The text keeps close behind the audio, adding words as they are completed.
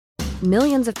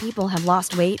Millions of people have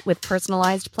lost weight with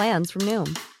personalized plans from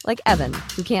Noom. Like Evan,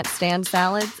 who can't stand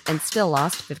salads and still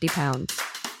lost 50 pounds.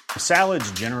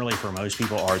 Salads generally for most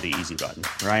people are the easy button,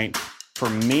 right? For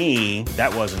me,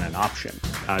 that wasn't an option.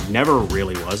 I never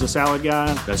really was a salad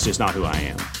guy. That's just not who I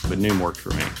am. But Noom worked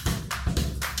for me.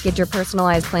 Get your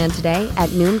personalized plan today at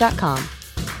Noom.com.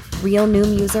 Real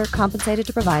Noom user compensated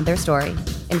to provide their story.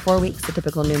 In 4 weeks, the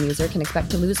typical Noom user can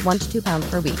expect to lose 1 to 2 pounds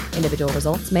per week. Individual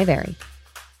results may vary.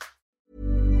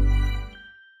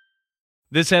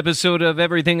 This episode of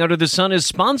Everything Under the Sun is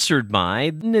sponsored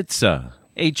by NHTSA.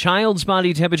 A child's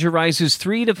body temperature rises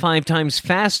 3 to 5 times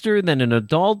faster than an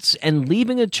adult's, and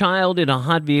leaving a child in a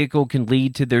hot vehicle can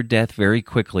lead to their death very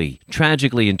quickly.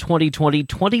 Tragically, in 2020,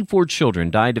 24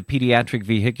 children died of pediatric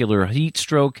vehicular heat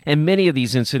stroke, and many of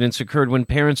these incidents occurred when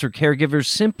parents or caregivers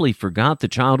simply forgot the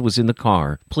child was in the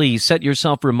car. Please set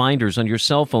yourself reminders on your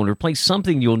cell phone or place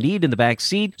something you'll need in the back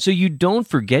seat so you don't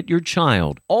forget your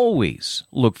child. Always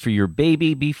look for your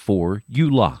baby before you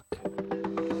lock.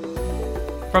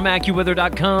 From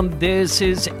AccuWeather.com, this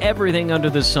is Everything Under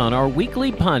the Sun, our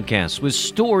weekly podcast with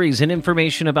stories and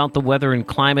information about the weather and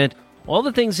climate, all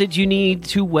the things that you need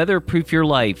to weatherproof your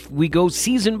life. We go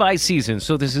season by season,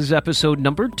 so this is episode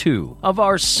number 2 of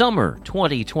our summer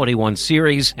 2021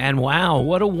 series. And wow,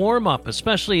 what a warm-up,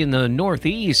 especially in the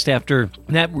Northeast after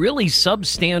that really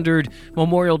substandard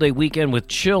Memorial Day weekend with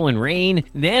chill and rain.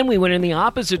 Then we went in the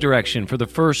opposite direction for the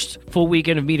first full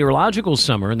weekend of meteorological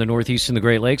summer in the Northeast and the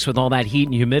Great Lakes with all that heat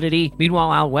and humidity.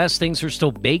 Meanwhile, out west, things are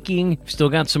still baking. Still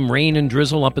got some rain and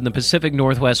drizzle up in the Pacific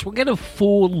Northwest. We'll get a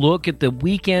full look at the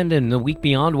weekend and the week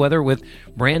beyond weather with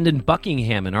Brandon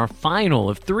Buckingham in our final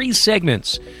of 3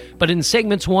 segments. But in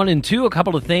segments 1 and 2, a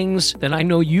couple of things that I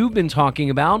know you've been talking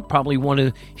about, probably want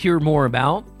to hear more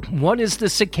about. One is the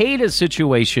cicada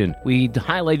situation. We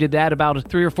highlighted that about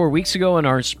 3 or 4 weeks ago in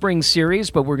our spring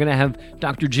series, but we're going to have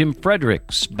Dr. Jim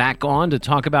Fredericks back on to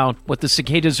talk about what the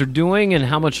cicadas are doing and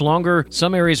how much longer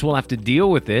some areas will have to deal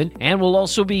with it. And we'll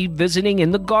also be visiting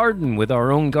in the garden with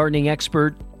our own gardening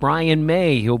expert, Brian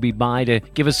May. He'll be by to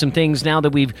give us some things now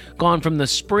that we've gone from the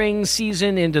spring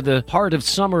season into the heart of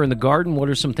summer in the garden. What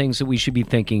are some things that we should be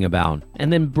thinking about?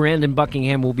 And then Brandon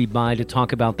Buckingham will be by to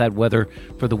talk about that weather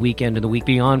for the weekend and the week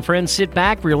beyond. Friends, sit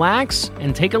back, relax,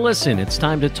 and take a listen. It's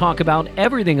time to talk about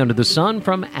everything under the sun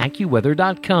from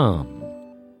AccuWeather.com.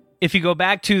 If you go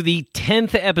back to the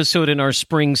 10th episode in our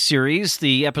spring series,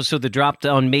 the episode that dropped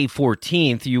on May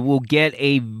 14th, you will get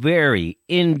a very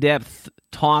in-depth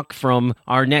talk from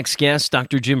our next guest,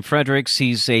 Dr. Jim Fredericks.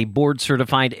 He's a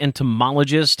board-certified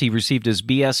entomologist. He received his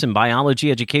BS in biology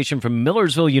education from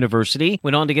Millersville University,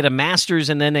 went on to get a master's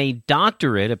and then a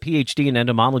doctorate, a PhD in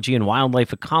entomology and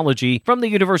wildlife ecology from the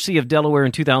University of Delaware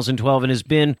in 2012, and has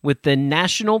been with the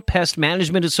National Pest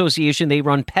Management Association. They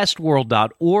run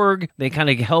pestworld.org. They kind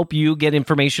of help you get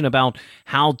information about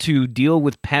how to deal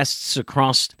with pests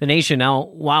across the nation. Now,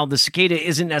 while the cicada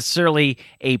isn't necessarily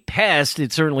a pest,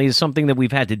 it certainly is something that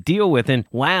we've had to deal with. And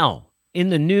wow, in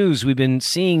the news, we've been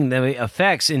seeing the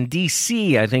effects in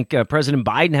D.C. I think President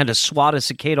Biden had to swat a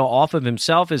cicada off of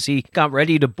himself as he got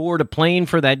ready to board a plane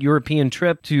for that European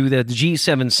trip to the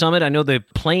G7 summit. I know the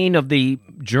plane of the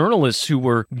journalists who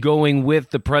were going with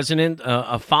the president,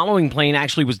 a following plane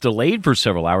actually was delayed for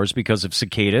several hours because of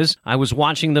cicadas. I was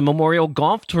watching the Memorial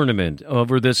Golf Tournament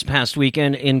over this past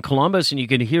weekend in Columbus, and you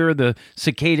could hear the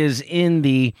cicadas in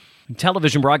the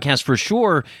television broadcast for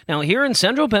sure. Now, here in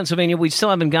central Pennsylvania, we still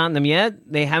haven't gotten them yet.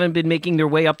 They haven't been making their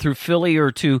way up through Philly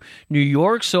or to New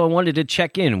York, so I wanted to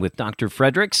check in with Dr.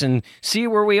 Fredericks and see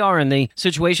where we are in the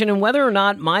situation and whether or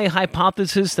not my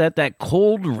hypothesis that that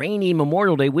cold, rainy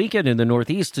Memorial Day weekend in the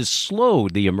Northeast has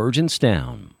slowed the emergence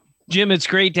down. Jim, it's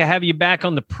great to have you back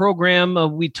on the program.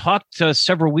 We talked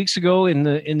several weeks ago in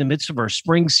the midst of our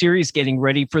spring series, getting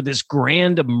ready for this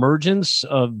grand emergence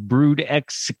of Brood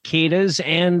X cicadas.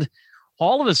 And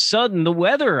all of a sudden, the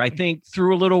weather, I think,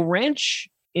 threw a little wrench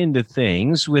into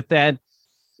things with that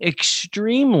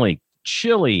extremely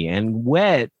chilly and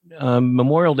wet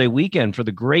Memorial Day weekend for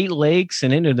the Great Lakes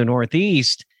and into the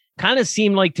Northeast. Kind of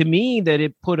seemed like to me that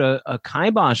it put a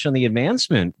kibosh on the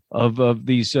advancement of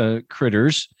these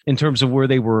critters in terms of where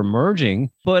they were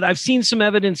emerging. But I've seen some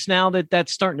evidence now that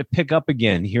that's starting to pick up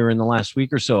again here in the last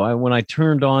week or so. When I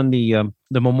turned on the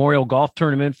Memorial Golf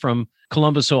Tournament from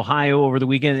Columbus, Ohio over the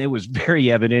weekend, it was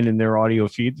very evident in their audio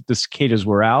feed that the cicadas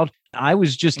were out. I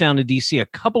was just down to D.C. a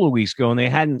couple of weeks ago, and they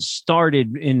hadn't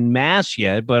started in mass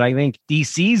yet, but I think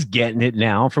D.C.'s getting it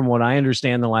now, from what I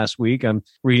understand the last week. I'm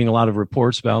reading a lot of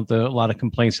reports about a lot of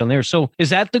complaints on there. So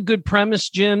is that the good premise,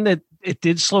 Jim, that it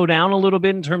did slow down a little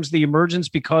bit in terms of the emergence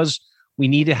because we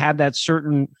need to have that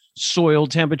certain soil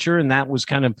temperature, and that was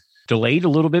kind of delayed a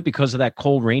little bit because of that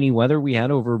cold, rainy weather we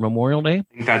had over Memorial Day?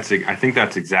 I think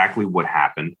that's exactly what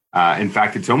happened. In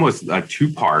fact, it's almost a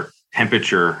two-part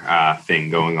temperature thing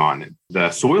going on.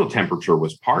 The soil temperature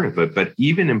was part of it, but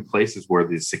even in places where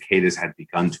the cicadas had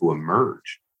begun to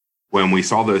emerge, when we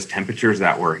saw those temperatures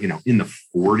that were, in the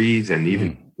 40s and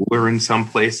even cooler in some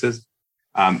places,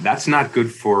 that's not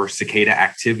good for cicada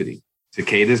activity.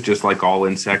 Cicadas, just like all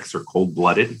insects, are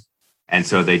cold-blooded. And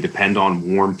so they depend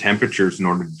on warm temperatures in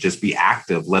order to just be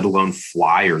active, let alone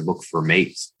fly or look for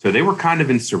mates. So they were kind of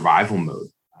in survival mode.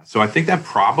 So I think that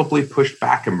probably pushed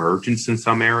back emergence in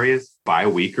some areas by a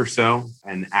week or so,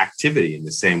 and activity in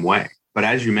the same way. But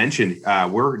as you mentioned,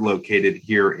 we're located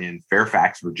here in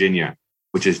Fairfax, Virginia,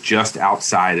 which is just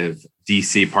outside of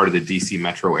DC, part of the DC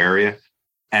metro area.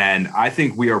 And I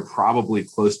think we are probably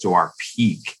close to our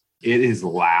peak. It is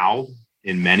loud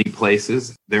in many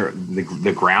places.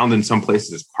 The ground in some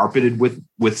places is carpeted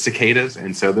with cicadas.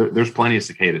 And so there's plenty of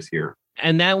cicadas here.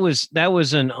 And that was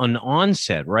an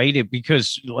onset, right?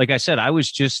 Because like I said, I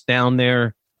was just down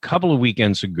there a couple of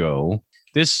weekends ago.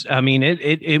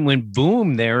 It went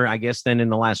boom there, I guess, then in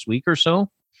the last week or so.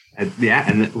 And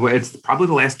it's probably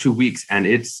the last 2 weeks.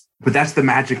 But that's the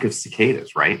magic of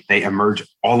cicadas, right? They emerge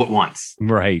all at once.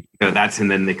 Right.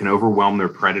 And then they can overwhelm their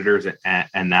predators.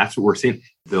 And that's what we're seeing.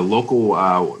 The local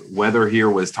weather here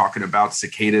was talking about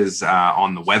cicadas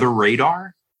on the weather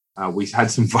radar. We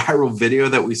had some viral video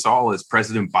that we saw as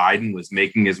President Biden was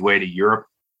making his way to Europe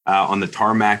on the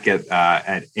tarmac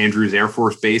at Andrews Air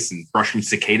Force Base and brushing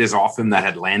cicadas off him that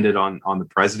had landed on the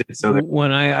president. So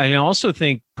when I also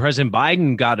think President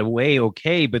Biden got away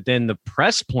okay, but then the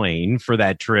press plane for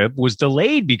that trip was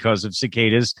delayed because of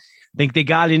cicadas. I think they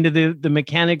got into the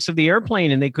mechanics of the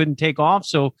airplane and they couldn't take off.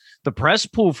 So the press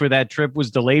pool for that trip was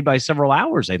delayed by several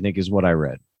hours, I think is what I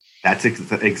read. That's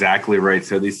exactly right.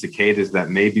 So these cicadas that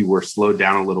maybe were slowed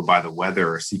down a little by the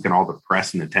weather are seeking all the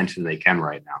press and attention they can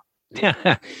right now.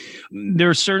 Yeah,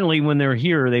 they're certainly, when they're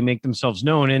here, they make themselves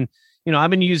known. And, I've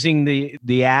been using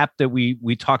the app that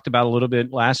we talked about a little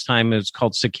bit last time. It's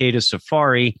called Cicada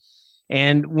Safari.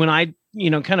 And when I,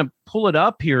 kind of pull it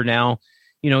up here now,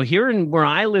 here in where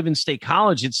I live in State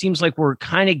College, it seems like we're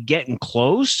kind of getting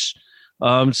close.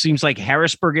 Seems like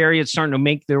Harrisburg area is starting to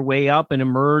make their way up and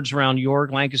emerge around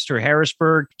York, Lancaster,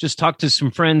 Harrisburg. Just talked to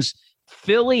some friends.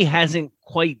 Philly hasn't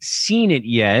quite seen it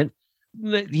yet.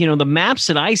 The maps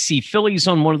that I see, Philly's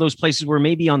on one of those places where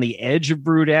maybe on the edge of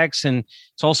Brood X, and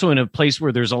it's also in a place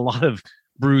where there's a lot of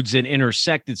broods that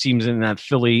intersect, it seems, in that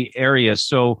Philly area.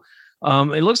 So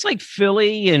it looks like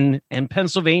Philly and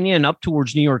Pennsylvania and up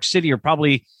towards New York City are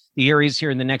probably the areas here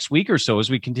in the next week or so as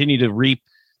we continue to reap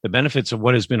the benefits of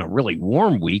what has been a really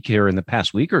warm week here in the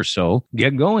past week or so.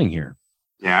 Get going here.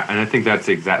 Yeah, and I think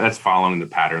that's following the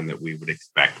pattern that we would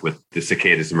expect, with the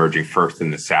cicadas emerging first in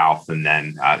the south and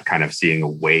then kind of seeing a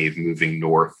wave moving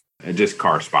north, and just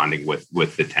corresponding with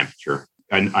the temperature.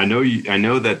 And I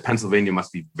know that Pennsylvania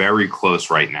must be very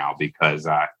close right now, because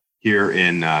here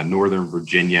in Northern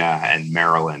Virginia and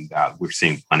Maryland, we're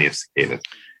seeing plenty of cicadas.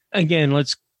 Again,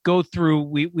 let's go through.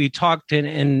 We talked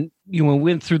and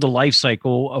went through the life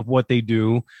cycle of what they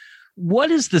do.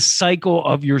 What is the cycle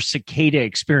of your cicada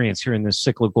experience here in the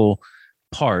cyclical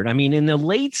part? I mean, in the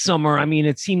late summer,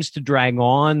 it seems to drag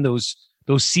on. Those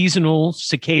seasonal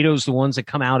cicadas, the ones that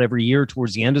come out every year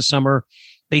towards the end of summer,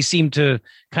 they seem to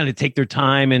kind of take their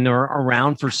time and are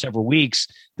around for several weeks.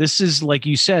 This is, like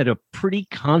you said, a pretty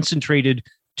concentrated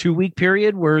 2-week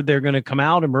period where they're going to come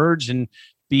out, emerge, and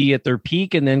be at their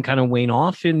peak and then kind of wane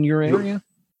off in your area.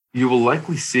 You will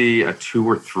likely see a 2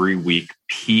 or 3 week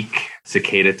peak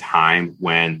cicada time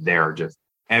when they're just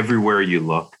everywhere you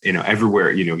look,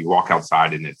 everywhere, you walk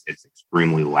outside and it's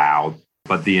extremely loud.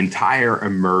 But the entire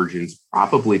emergence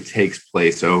probably takes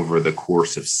place over the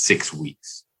course of 6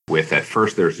 weeks. With at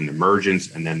first there's an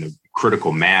emergence, and then the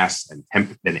critical mass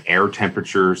and air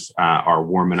temperatures are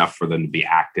warm enough for them to be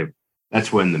active.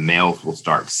 That's when the males will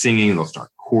start singing, they'll start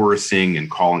chorusing and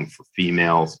calling for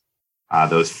females.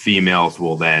 Those females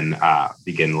will then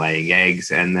begin laying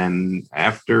eggs. And then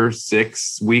after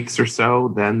 6 weeks or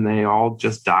so, then they all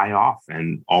just die off.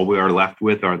 And all we are left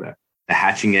with are the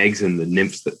hatching eggs and the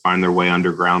nymphs that find their way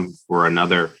underground for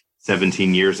another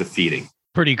 17 years of feeding.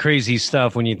 Pretty crazy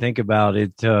stuff when you think about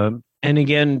it. And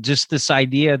again, just this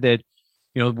idea that,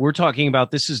 we're talking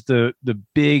about, this is the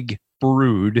big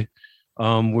brood.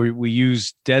 We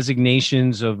use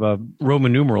designations of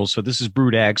Roman numerals. So this is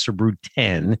Brood X or Brood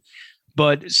 10.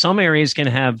 But some areas can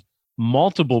have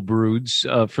multiple broods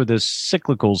for the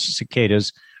cyclical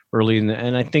cicadas. early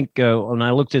and I think when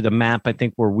I looked at the map, I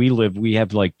think where we live, we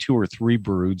have like 2 or 3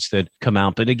 broods that come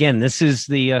out. But again, this is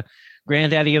the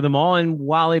granddaddy of them all. And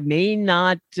while it may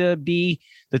not be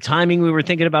the timing we were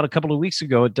thinking about a couple of weeks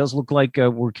ago, it does look like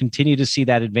we're continuing to see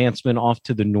that advancement off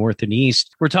to the north and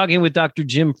east. We're talking with Dr.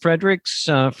 Jim Fredericks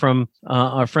from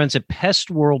our friends at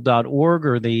pestworld.org,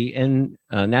 or the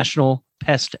National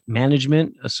Pest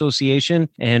Management Association.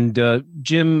 And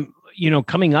Jim,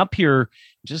 coming up here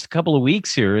just a couple of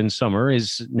weeks here in summer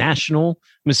is National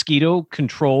Mosquito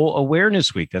Control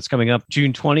Awareness Week. That's coming up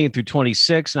June 20th through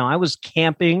 26th. Now, I was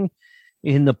camping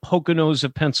in the Poconos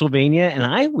of Pennsylvania, and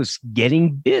I was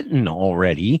getting bitten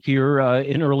already here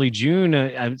in early June.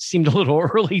 It seemed a little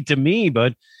early to me,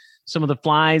 but some of the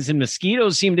flies and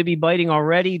mosquitoes seem to be biting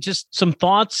already. Just some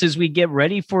thoughts as we get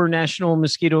ready for National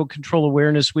Mosquito Control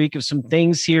Awareness Week of some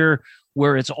things here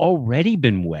where it's already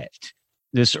been wet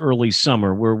this early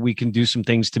summer, where we can do some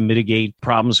things to mitigate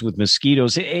problems with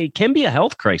mosquitoes. It can be a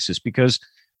health crisis because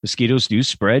mosquitoes do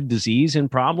spread disease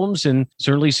and problems, and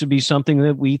certainly should be something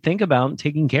that we think about and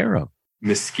taking care of.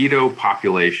 Mosquito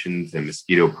populations and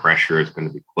mosquito pressure is going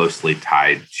to be closely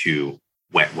tied to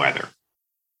wet weather.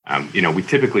 We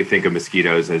typically think of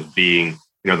mosquitoes as being,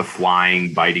 the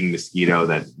flying, biting mosquito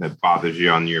that bothers you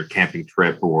on your camping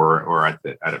trip or at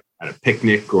a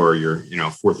picnic, or your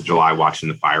 4th of July watching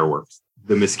the fireworks.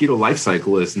 The mosquito life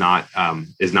cycle is not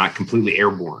completely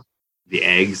airborne. The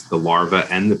eggs, the larvae,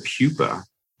 and the pupa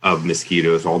of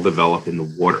mosquitoes all develop in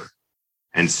the water.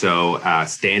 And so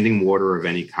standing water of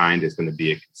any kind is going to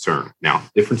be a concern. Now,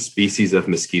 different species of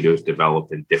mosquitoes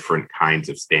develop in different kinds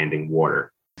of standing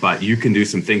water, but you can do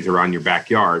some things around your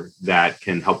backyard that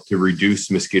can help to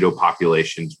reduce mosquito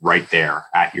populations right there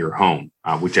at your home,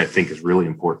 which I think is really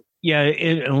important. Yeah,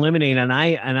 eliminate. And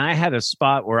I had a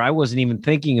spot where I wasn't even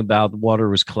thinking about the water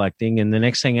was collecting. And the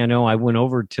next thing I know, I went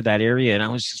over to that area and I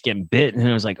was just getting bit. And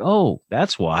I was like, oh,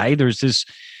 that's why there's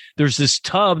this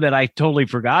tub that I totally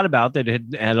forgot about that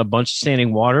had a bunch of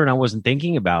standing water, and I wasn't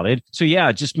thinking about it. So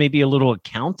yeah, just maybe a little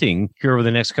accounting here over the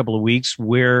next couple of weeks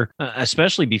where,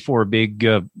 especially before a big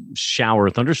shower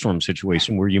thunderstorm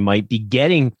situation, where you might be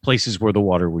getting places where the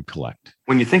water would collect.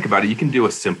 When you think about it, you can do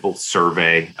a simple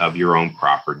survey of your own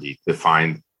property to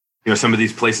find, some of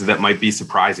these places that might be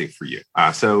surprising for you.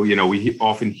 We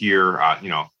often hear,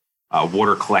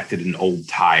 water collected in old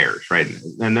tires, right?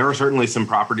 And there are certainly some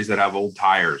properties that have old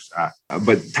tires,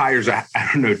 but tires are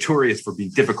notorious for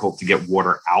being difficult to get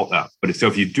water out of. But so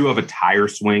if you do have a tire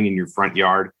swing in your front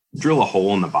yard, drill a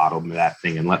hole in the bottom of that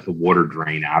thing and let the water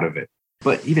drain out of it.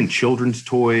 But even children's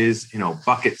toys,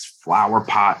 buckets, flower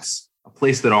pots, a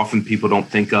place that often people don't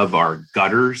think of are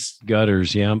gutters.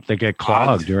 Gutters, yeah. They get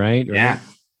clogged, right? Yeah.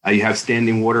 You have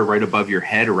standing water right above your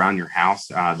head around your house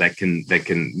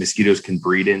that mosquitoes can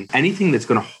breed in. Anything that's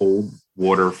going to hold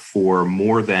water for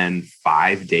more than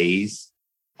 5 days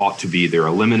ought to be either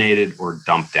eliminated or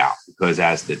dumped out, because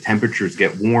as the temperatures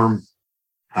get warm,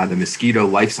 the mosquito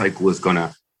life cycle is going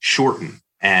to shorten.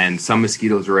 And some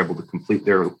mosquitoes are able to complete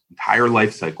their entire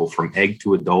life cycle from egg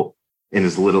to adult in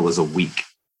as little as a week.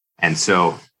 And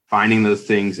so finding those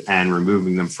things and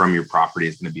removing them from your property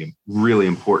is going to be really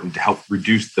important to help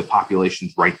reduce the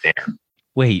populations right there.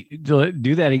 Wait,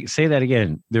 do that. Say that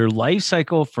again. Their life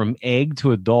cycle from egg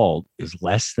to adult is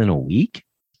less than a week?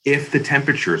 If the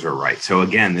temperatures are right. So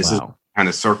again, this is kind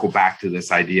of circle back to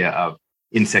this idea of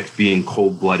insects being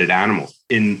cold-blooded animals.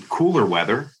 In cooler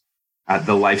weather,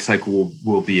 the life cycle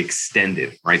will be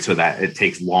extended, right? So that it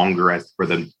takes longer for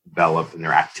them to develop and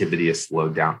their activity is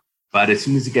slowed down. But as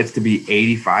soon as it gets to be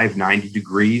 85, 90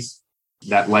 degrees,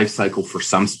 that life cycle for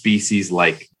some species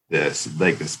like the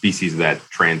species that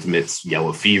transmits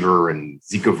yellow fever and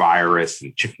Zika virus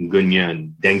and chikungunya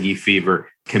and dengue fever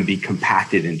can be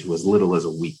compacted into as little as a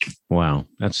week. Wow,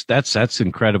 that's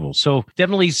incredible. So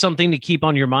definitely something to keep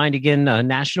on your mind. Again,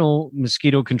 National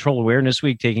Mosquito Control Awareness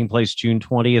Week taking place June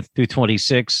 20th through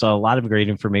 26th. A lot of great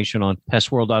information on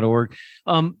pestworld.org.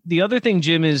 The other thing,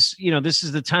 Jim, is, this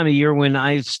is the time of year when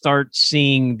I start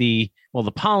seeing the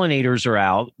pollinators are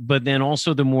out, but then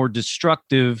also the more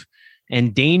destructive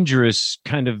and dangerous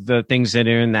kind of things that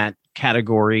are in that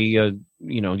category,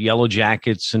 yellow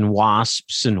jackets and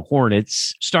wasps and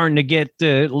hornets starting to get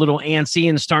a little antsy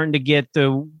and starting to get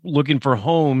looking for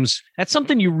homes. That's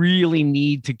something you really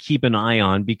need to keep an eye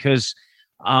on, because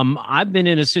I've been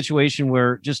in a situation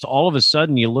where just all of a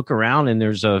sudden you look around and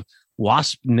there's a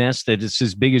wasp nest that is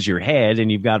as big as your head and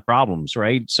you've got problems,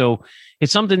 right? So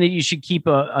it's something that you should keep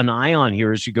an eye on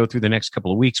here as you go through the next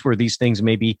couple of weeks, where these things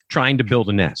may be trying to build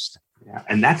a nest. Yeah,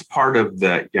 and that's part of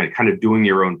the kind of doing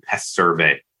your own pest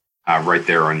survey right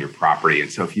there on your property.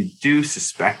 And so if you do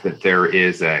suspect that there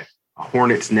is a a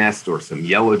hornet's nest or some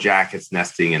yellow jackets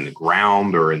nesting in the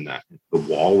ground or in the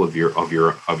wall of your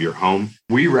home,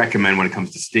 we recommend when it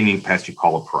comes to stinging pests, you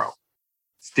call a pro.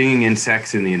 Stinging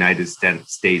insects in the United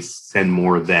States send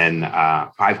more than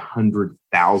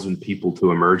 500,000 people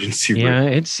to emergency rooms.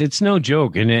 Yeah, it's no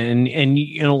joke, and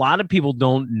a lot of people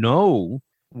don't know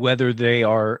whether they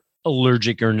are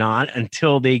allergic or not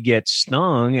until they get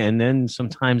stung, and then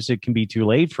sometimes it can be too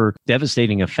late for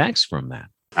devastating effects from that.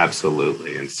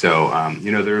 Absolutely, and so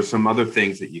there are some other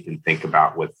things that you can think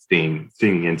about with stinging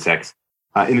insects.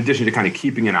 In addition to kind of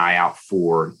keeping an eye out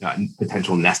for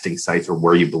potential nesting sites or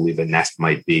where you believe a nest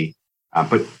might be.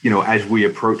 But as we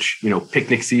approach,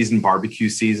 picnic season, barbecue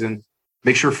season,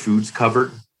 make sure food's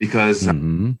covered because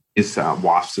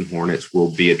wasps and hornets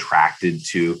will be attracted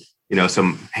to,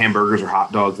 some hamburgers or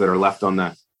hot dogs that are left on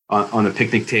the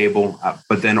picnic table.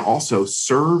 But then also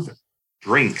serve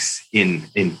drinks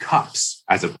in cups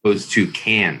as opposed to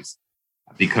cans.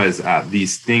 Because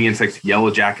these stinging insects,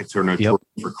 yellow jackets, are notorious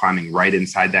for climbing right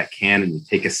inside that can, and you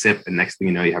take a sip, and next thing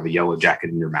you know, you have a yellow jacket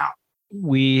in your mouth.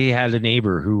 We had a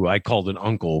neighbor who I called an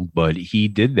uncle, but he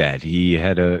did that. We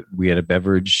had a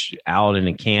beverage out in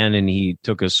a can, and he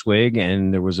took a swig,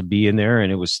 and there was a bee in there,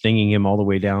 and it was stinging him all the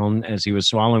way down as he was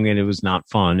swallowing it. It was not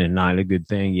fun and not a good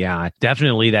thing. Yeah,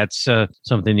 definitely that's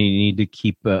something you need to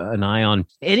keep an eye on.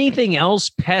 Anything else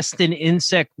pest and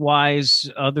insect wise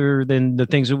other than the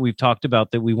things that we've talked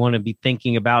about that we want to be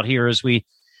thinking about here as we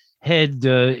head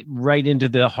right into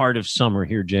the heart of summer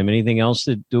here, Jim? Anything else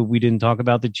that we didn't talk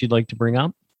about that you'd like to bring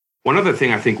up? One other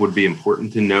thing I think would be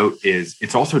important to note is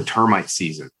it's also termite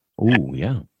season. Oh,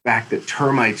 yeah. The fact that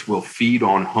termites will feed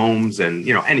on homes and,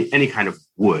 any kind of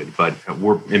wood, but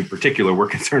we're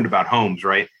concerned about homes,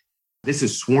 right? This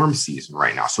is swarm season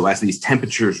right now. So as these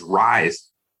temperatures rise,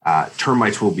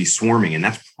 termites will be swarming. And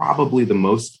that's probably the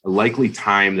most likely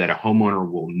time that a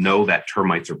homeowner will know that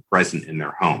termites are present in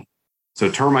their home. So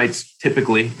termites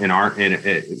typically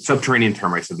subterranean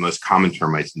termites are the most common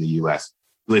termites in the U.S.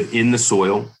 live in the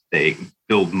soil. They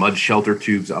build mud shelter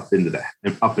tubes up into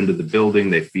the building.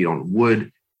 They feed on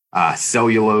wood,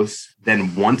 cellulose.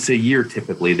 Then once a year,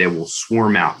 typically they will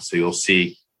swarm out. So you'll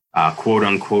see quote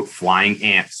unquote flying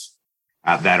ants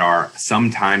that are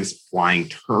sometimes flying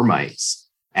termites.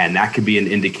 And that could be an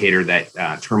indicator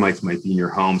that termites might be in your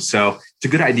home. So it's a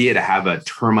good idea to have a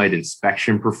termite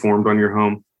inspection performed on your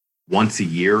home once a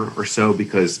year or so,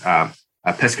 because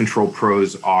pest control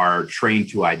pros are trained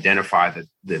to identify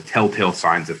the telltale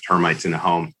signs of termites in a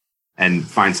home and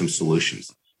find some solutions.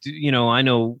 I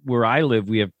know where I live,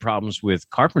 we have problems with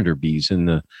carpenter bees in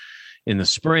the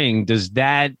spring. Does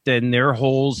that, and their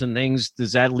holes and things,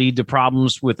 does that lead to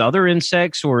problems with other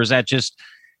insects, or is that just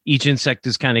each insect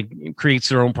is kind of creates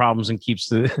their own problems and keeps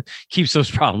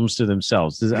those problems to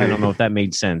themselves? I don't know if that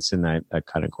made sense in that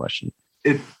kind of question.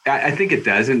 I think it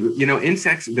does. And,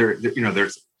 insects,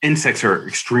 there's insects are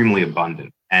extremely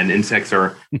abundant, and insects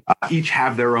are each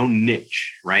have their own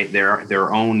niche, right?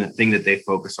 Their own thing that they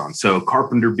focus on. So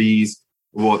carpenter bees,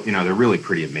 well, they're really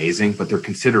pretty amazing, but they're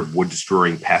considered wood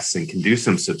destroying pests and can do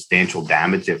some substantial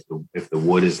damage if the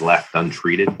wood is left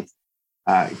untreated.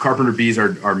 Carpenter bees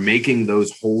are making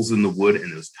those holes in the wood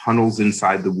and those tunnels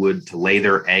inside the wood to lay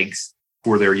their eggs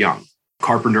for their young.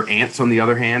 Carpenter ants, on the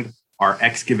other hand, are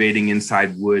excavating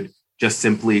inside wood just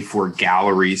simply for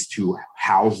galleries to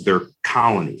house their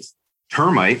colonies.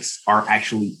 Termites are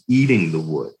actually eating the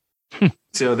wood.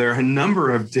 So there are a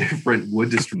number of different wood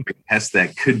destroying pests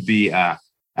that could be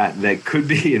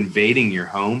invading your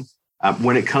home.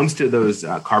 When it comes to those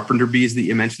carpenter bees that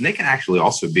you mentioned, they can actually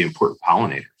also be important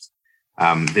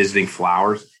pollinators, visiting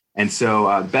flowers. And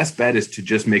so best bet is to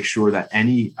just make sure that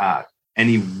any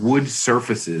wood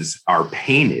surfaces are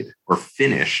painted or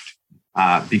finished,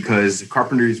 because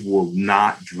carpenters will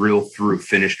not drill through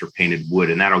finished or painted wood,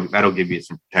 and that'll give you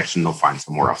some protection. They'll find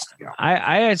somewhere else to go.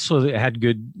 I actually had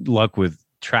good luck with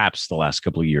traps the last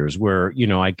couple of years where,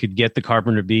 I could get the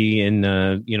carpenter bee in,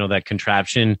 that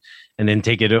contraption and then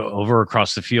take it over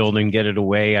across the field and get it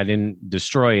away. I didn't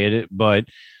destroy it, but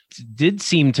it did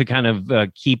seem to kind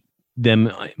of keep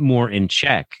them more in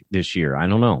check this year. I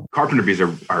don't know. Carpenter bees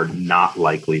are not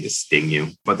likely to sting you,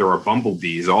 but there are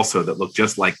bumblebees also that look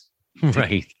just like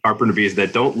right. Carpenter bees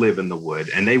that don't live in the wood,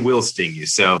 and they will sting you.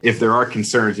 So if there are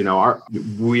concerns,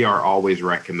 we are always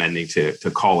recommending to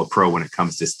call a pro when it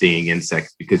comes to stinging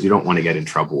insects, because you don't want to get in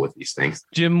trouble with these things.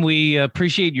 Jim, we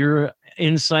appreciate your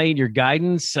insight, your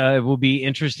guidance. It will be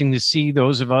interesting to see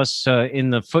those of us in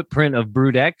the footprint of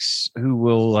Brood X who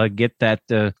will get that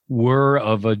whir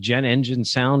of a jet engine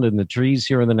sound in the trees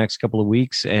here in the next couple of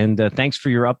weeks. And thanks for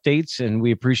your updates. And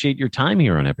we appreciate your time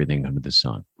here on Everything Under the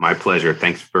Sun. My pleasure.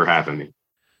 Thanks for having me.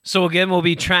 So again, we'll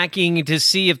be tracking to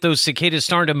see if those cicadas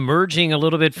start emerging a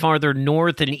little bit farther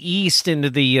north and east into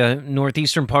the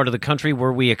northeastern part of the country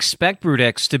where we expect Brood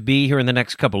X to be here in the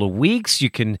next couple of weeks.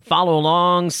 You can follow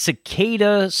along.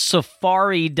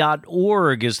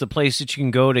 Cicadasafari.org is the place that you can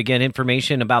go to get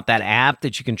information about that app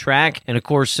that you can track. And of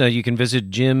course, you can visit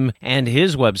Jim and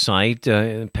his website,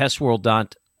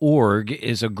 pestworld.org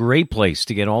is a great place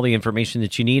to get all the information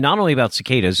that you need, not only about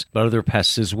cicadas, but other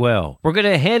pests as well. We're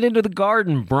going to head into the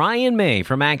garden. Brian May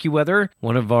from AccuWeather,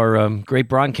 one of our great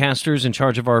broadcasters in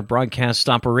charge of our broadcast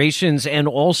operations, and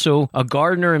also a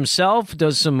gardener himself,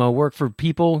 does some work for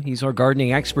people. He's our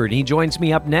gardening expert. He joins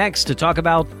me up next to talk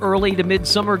about early to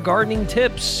midsummer gardening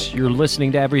tips. You're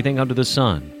listening to Everything Under the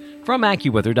Sun from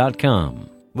AccuWeather.com.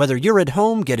 Whether you're at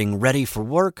home getting ready for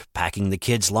work, packing the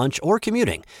kids' lunch, or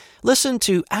commuting, listen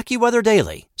to AccuWeather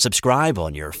Daily. Subscribe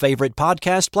on your favorite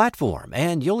podcast platform,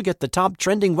 and you'll get the top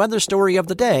trending weather story of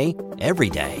the day every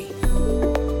day.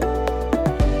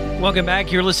 Welcome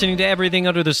back. You're listening to Everything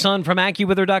Under the Sun from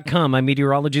AccuWeather.com. I'm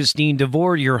meteorologist Dean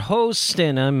DeVore, your host,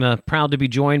 and I'm proud to be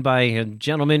joined by a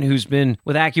gentleman who's been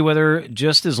with AccuWeather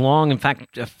just as long, in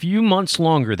fact, a few months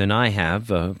longer than I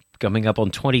have, coming up on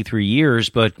 23 years.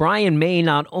 But Brian May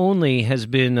not only has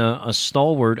been a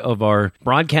stalwart of our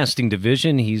broadcasting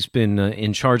division, he's been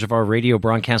in charge of our radio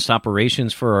broadcast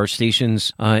operations for our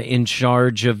stations, in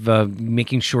charge of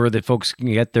making sure that folks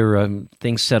can get their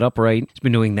things set up right. He's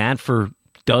been doing that for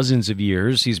dozens of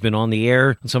years. He's been on the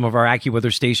air on some of our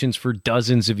AccuWeather stations for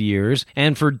dozens of years.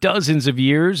 And for dozens of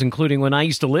years, including when I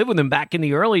used to live with him back in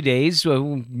the early days,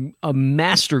 a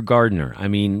master gardener. I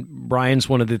mean, Brian's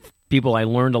one of the people I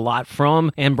learned a lot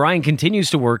from. And Brian continues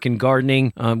to work in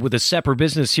gardening with a separate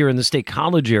business here in the State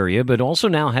College area, but also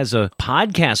now has a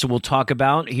podcast that we'll talk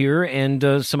about here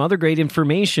and some other great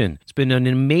information. It's been an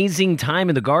amazing time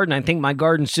in the garden. I think my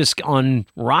garden's just on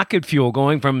rocket fuel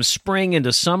going from spring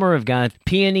into summer. I've got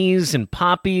peonies and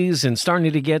poppies and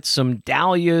starting to get some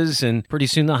dahlias, and pretty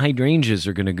soon the hydrangeas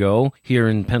are going to go here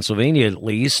in Pennsylvania at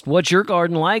least. What's your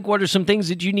garden like? What are some things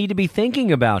that you need to be thinking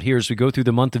about here as we go through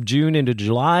the month of June into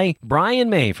July? Brian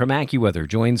May from AccuWeather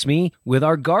joins me with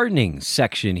our gardening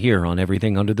section here on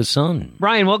Everything Under the Sun.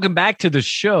 Brian, welcome back to the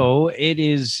show. It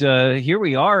is, here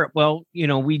we are. Well, you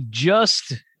know, we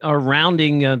just are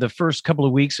rounding the first couple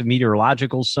of weeks of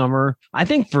meteorological summer. I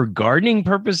think for gardening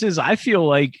purposes, I feel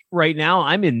like right now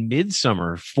I'm in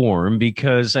midsummer form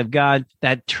because I've got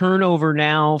that turnover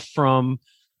now from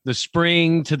the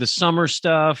spring to the summer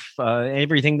stuff.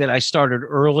 Everything that I started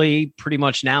early pretty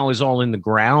much now is all in the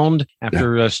ground.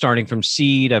 After starting from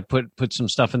seed, I put some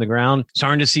stuff in the ground.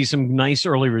 Starting to see some nice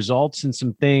early results and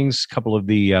some things. A couple of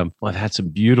the, I've had some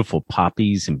beautiful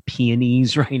poppies and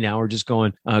peonies right now. We're just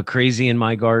going crazy in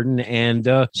my garden. And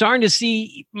starting to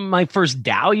see my first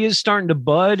dahlias starting to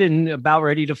bud and about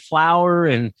ready to flower.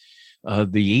 And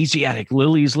the Asiatic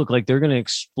lilies look like they're going to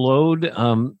explode.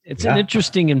 It's an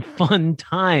interesting and fun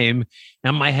time.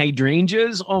 Now, my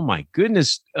hydrangeas, oh my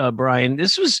goodness, Brian,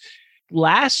 this was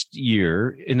last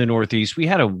year in the Northeast. We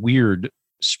had a weird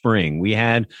spring. We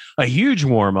had a huge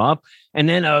warm up and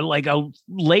then like a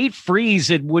late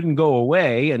freeze. It wouldn't go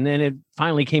away. And then it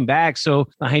finally came back. So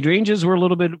the hydrangeas were a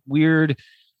little bit weird.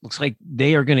 Looks like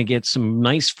they are going to get some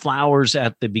nice flowers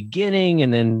at the beginning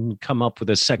and then come up with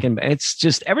a second. It's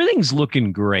just everything's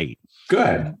looking great.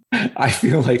 Good. I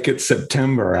feel like it's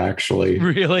September, actually.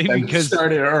 Really? Because it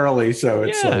started early. So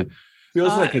it's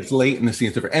feels like it's late in the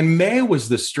season. And May was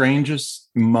the strangest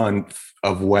month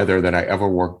of weather that I ever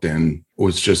worked in. It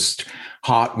was just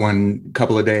hot one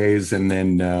couple of days and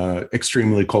then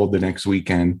extremely cold the next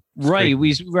weekend. Right.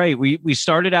 We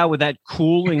started out with that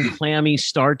cool and clammy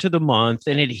start to the month,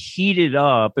 and it heated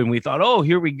up, and we thought, oh,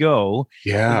 here we go.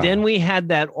 Yeah. And then we had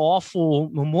that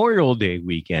awful Memorial Day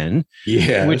weekend.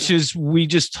 Yeah. Which is, we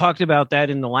just talked about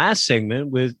that in the last segment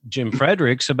with Jim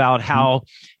Fredericks about how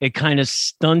it kind of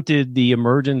stunted the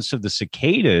emergence of the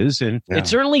cicadas, and it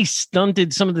certainly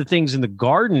stunted some of the things in the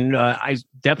garden. I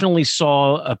definitely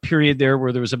saw a period there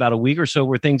where there was about a week or so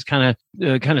where things kind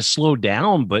of slowed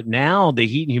down, but now the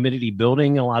heat and humidity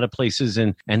building a lot of places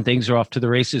and things are off to the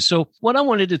races. So what I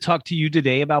wanted to talk to you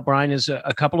today about, Brian, is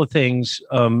a couple of things.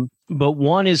 But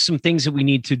one is some things that we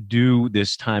need to do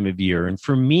this time of year. And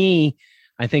for me,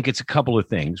 I think it's a couple of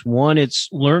things. One, it's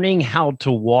learning how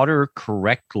to water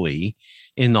correctly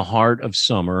in the heart of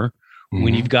summer,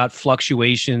 when you've got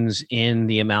fluctuations in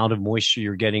the amount of moisture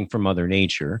you're getting from Mother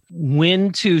Nature,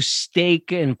 when to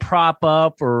stake and prop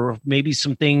up, or maybe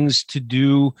some things to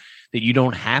do that you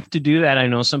don't have to do that. I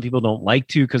know some people don't like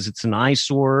to because it's an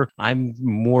eyesore. I'm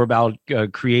more about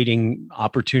creating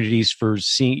opportunities for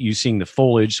seeing the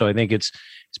foliage. So I think it's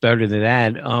better than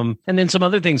that. And then some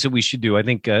other things that we should do. I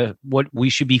think what we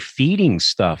should be feeding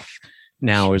stuff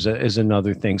now is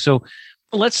another thing. So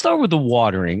let's start with the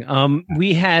watering.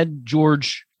 We had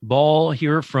George Ball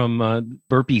here from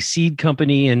Burpee Seed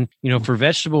Company. And, for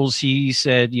vegetables, he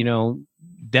said,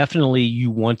 definitely you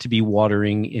want to be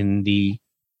watering in the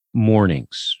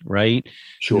mornings, right?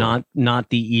 Sure. Not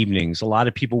the evenings. A lot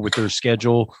of people with their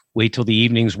schedule wait till the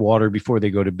evenings water before they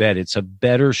go to bed. It's a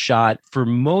better shot for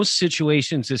most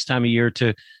situations this time of year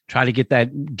to try to get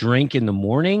that drink in the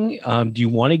morning. Do you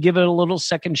want to give it a little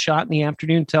second shot in the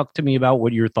afternoon? Talk to me about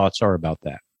what your thoughts are about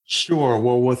that. Sure.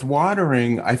 Well, with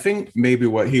watering, I think maybe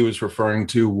what he was referring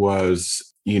to was,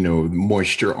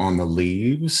 moisture on the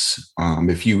leaves.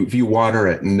 If you water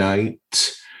at night,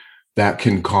 that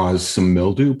can cause some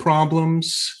mildew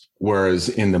problems, whereas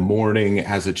in the morning it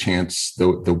has a chance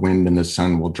the wind and the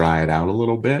sun will dry it out a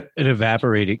little bit. It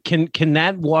evaporated. Can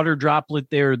that water droplet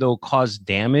there, though, cause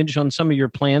damage on some of your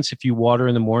plants if you water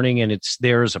in the morning and it's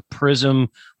there as a prism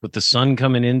with the sun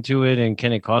coming into it? And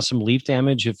can it cause some leaf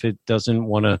damage if it doesn't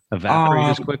want to evaporate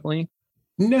as quickly?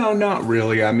 No, not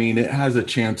really. I mean, it has a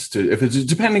chance to, if it's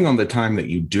depending on the time that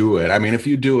you do it. I mean, if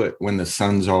you do it when the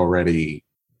sun's already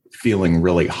feeling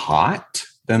really hot,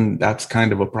 then that's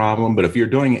kind of a problem. But if you're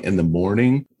doing it in the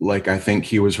morning, like I think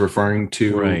he was referring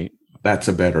to, right, that's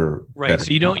a better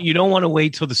So you don't want to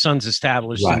wait till the sun's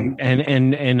established, right,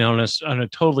 and on a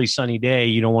totally sunny day,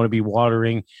 you don't want to be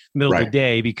watering middle of the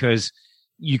day, because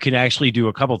you can actually do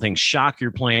a couple things: shock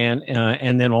your plant,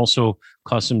 and then also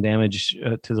cause some damage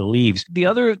to the leaves. The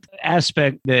other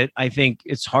aspect that I think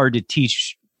it's hard to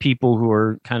teach people who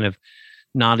are kind of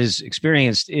not as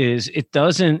experienced is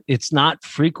it's not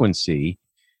frequency.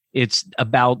 It's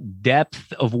about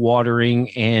depth of watering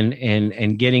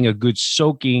and getting a good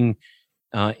soaking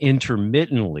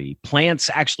intermittently. Plants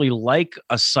actually like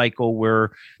a cycle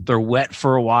where they're wet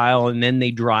for a while and then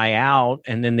they dry out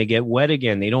and then they get wet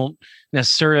again. They don't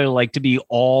necessarily like to be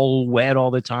all wet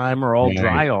all the time or all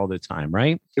dry all the time,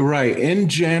 right? Right. In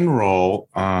general,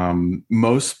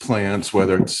 most plants,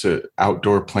 whether it's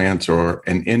outdoor plants or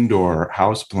an indoor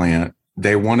house plant,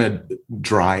 they want to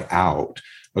dry out.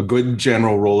 A good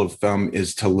general rule of thumb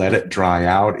is to let it dry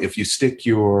out. If you stick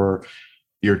your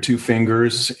two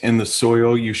fingers in the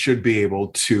soil, you should be able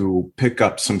to pick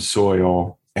up some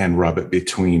soil and rub it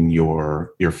between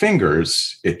your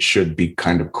fingers. It should be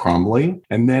kind of crumbly,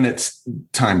 and then it's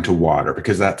time to water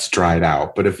because that's dried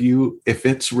out. But if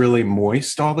it's really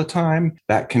moist all the time,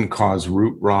 that can cause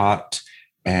root rot.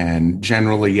 And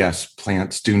generally, yes,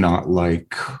 plants do not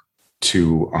like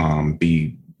to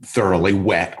be thoroughly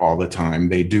wet all the time.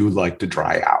 They do like to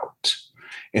dry out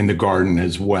in the garden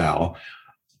as well.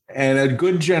 And a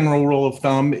good general rule of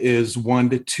thumb is 1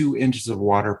 to 2 inches of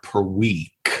water per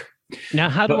week. Now,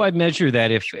 how do I measure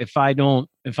that if I don't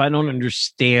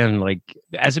understand? Like,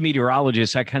 as a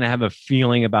meteorologist, I kind of have a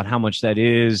feeling about how much that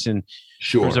is and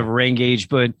terms of rain gauge,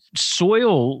 but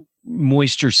soil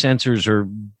moisture sensors are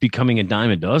becoming a dime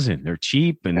a dozen. They're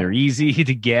cheap and they're easy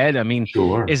to get. I mean,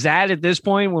 is that at this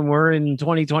point, when we're in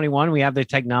 2021, we have the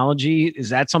technology, is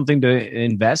that something to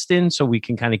invest in so we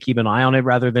can kind of keep an eye on it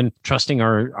rather than trusting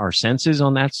our senses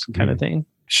on that kind of thing?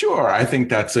 Sure. I think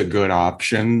that's a good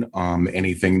option.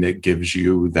 Anything that gives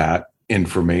you that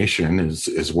information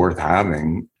is worth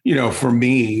having. For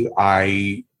me,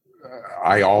 I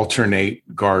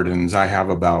alternate gardens. I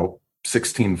have about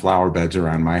 16 flower beds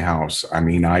around my house. I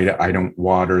mean, I don't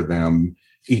water them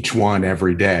each one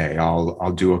every day.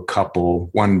 I'll do a couple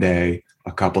one day,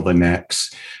 a couple the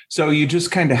next. So you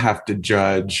just kind of have to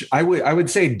judge. I would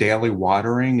say daily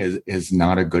watering is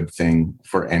not a good thing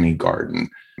for any garden.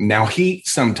 Now, heat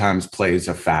sometimes plays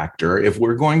a factor. If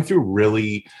we're going through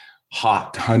really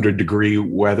hot 100-degree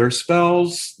weather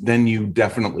spells, then you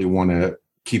definitely want to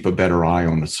keep a better eye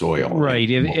on the soil. Right.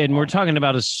 And we're talking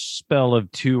about a spell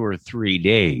of 2 or 3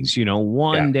 days.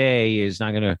 One day is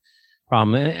not going to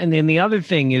problem. And then the other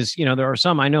thing is, there are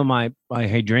some, I know my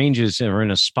hydrangeas are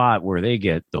in a spot where they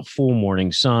get the full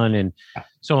morning sun. And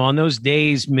so on those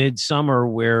days midsummer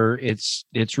where it's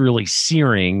really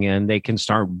searing and they can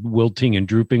start wilting and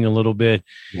drooping a little bit.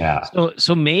 Yeah.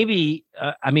 So maybe,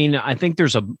 I think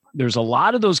there's a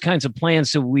lot of those kinds of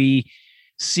plants that we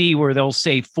see where they'll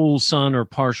say full sun or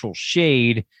partial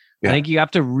shade. I think you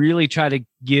have to really try to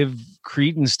give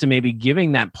credence to maybe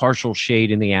giving that partial shade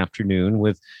in the afternoon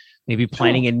with maybe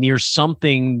planting it near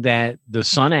something that the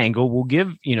sun angle will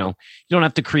give, you don't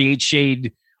have to create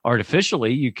shade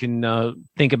artificially. You can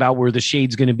think about where the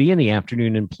shade's going to be in the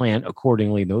afternoon and plant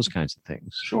accordingly, those kinds of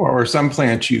things. Sure. Or some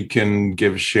plants you can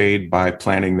give shade by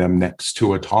planting them next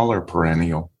to a taller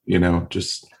perennial,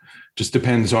 just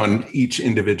depends on each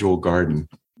individual garden.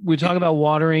 We talk about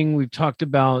watering. We've talked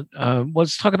about,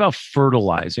 let's talk about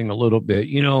fertilizing a little bit.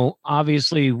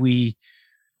 Obviously we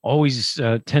always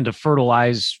tend to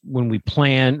fertilize when we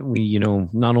plant. We,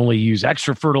 not only use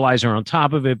extra fertilizer on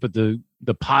top of it, but the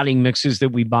potting mixes that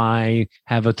we buy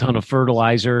have a ton of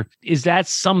fertilizer. Is that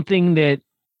something that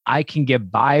I can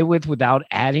get by with without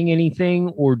adding anything,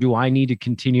 or do I need to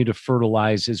continue to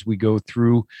fertilize as we go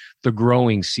through the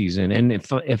growing season? And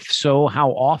if so,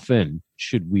 how often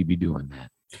should we be doing that?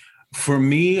 For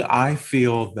me, I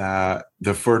feel that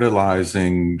the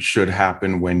fertilizing should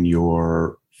happen when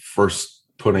you're first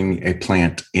putting a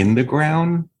plant in the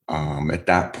ground. At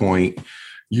that point,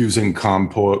 using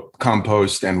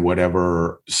compost and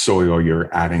whatever soil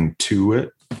you're adding to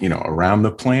it, around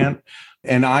the plant.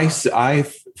 And I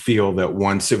feel that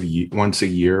once a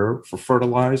year for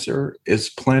fertilizer is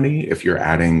plenty. If you're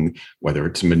adding, whether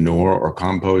it's manure or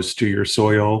compost to your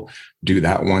soil, do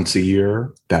that once a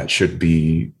year. That should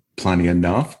be plenty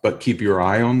enough, but keep your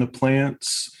eye on the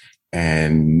plants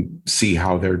and see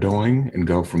how they're doing and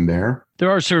go from there. There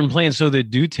are certain plants, though,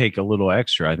 that do take a little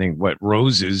extra. I think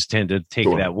roses tend to take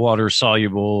that water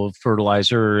soluble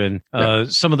fertilizer, and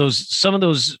some of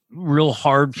those real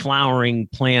hard flowering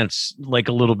plants like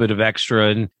a little bit of extra.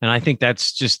 And I think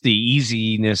that's just the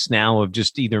easiness now of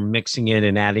just either mixing it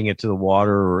and adding it to the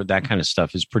water, or that kind of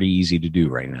stuff is pretty easy to do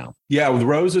right now. Yeah, with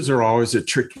roses are always a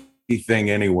tricky thing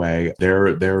anyway.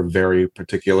 They're very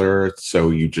particular, so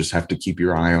you just have to keep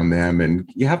your eye on them, and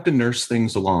you have to nurse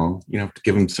things along. You have to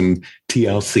give them some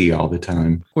TLC all the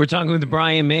time. We're talking with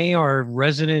Brian May, our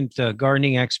resident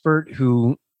gardening expert,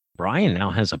 who Brian now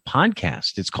has a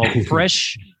podcast. It's called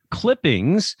Fresh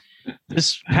Clippings.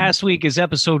 This past week is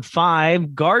episode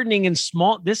 5, gardening in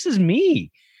small. This is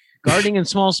me, gardening in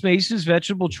small spaces,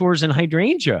 vegetable chores, and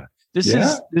hydrangea. This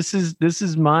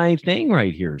is my thing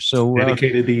right here. So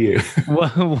dedicated to you.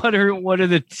 what are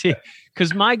the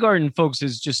because my garden, folks,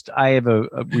 is just my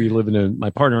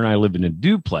partner and I live in a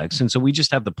duplex, and so we just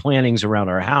have the plantings around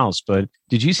our house. But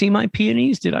did you see my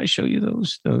peonies? Did I show you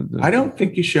those? I don't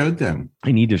think you showed them.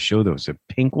 I need to show those. The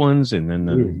pink ones, and then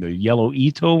the yellow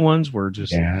Ito ones were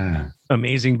just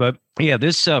amazing. But yeah,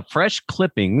 this Fresh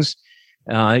Clippings.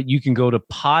 You can go to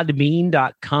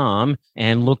podbean.com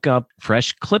and look up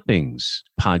Fresh Clippings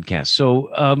podcast.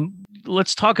 So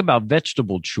let's talk about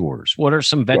vegetable chores. What are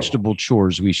some vegetable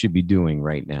chores we should be doing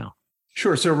right now?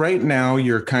 Sure. So right now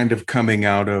you're kind of coming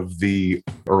out of the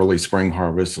early spring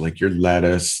harvest, like your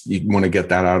lettuce. You want to get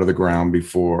that out of the ground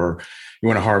before you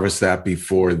want to harvest that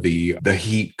before the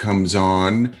heat comes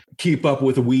on. Keep up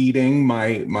with weeding.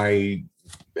 My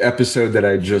episode that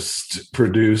I just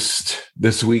produced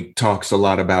this week talks a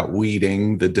lot about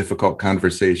weeding, the difficult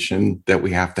conversation that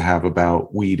we have to have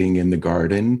about weeding in the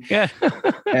garden. Yeah.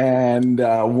 And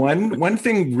one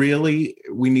thing really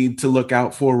we need to look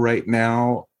out for right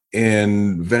now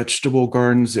in vegetable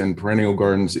gardens and perennial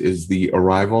gardens is the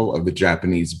arrival of the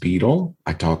Japanese beetle.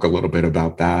 I talk a little bit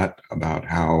about that, about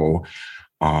how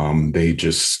they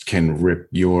just can rip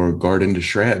your garden to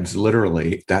shreds,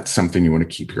 literally. That's something you want to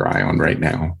keep your eye on right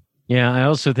now. Yeah, I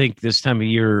also think this time of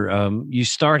year, you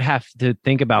have to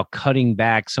think about cutting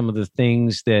back some of the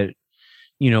things that,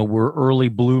 were early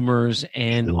bloomers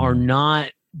and are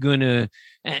not going to.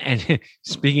 And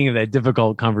speaking of that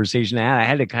difficult conversation, I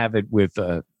had to have it with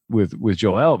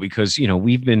Joelle because,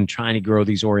 we've been trying to grow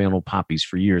these Oriental poppies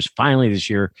for years. Finally,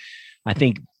 this year, I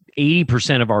think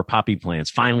 80% of our poppy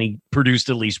plants finally produced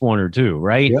at least one or two,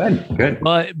 right? Good.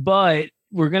 But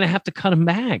we're going to have to cut them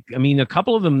back. I mean, a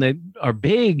couple of them that are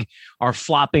big are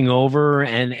flopping over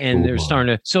and they're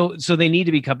starting to, so they need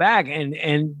to be cut back.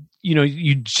 And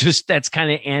you just, that's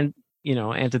kind of,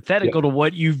 antithetical to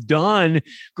what you've done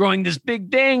growing this big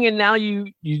thing. And now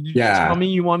you tell me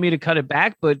you want me to cut it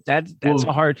back, but that's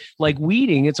a hard, like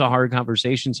weeding. It's a hard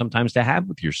conversation sometimes to have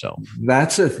with yourself.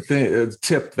 That's a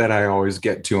tip that I always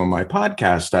get to on my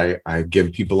podcast. I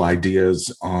give people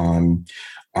ideas on,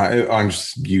 I'll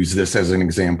just use this as an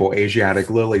example,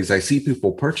 Asiatic lilies. I see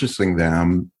people purchasing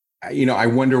them. I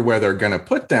wonder where they're going to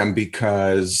put them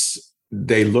because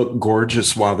they look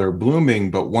gorgeous while they're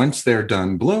blooming, but once they're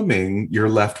done blooming, you're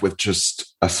left with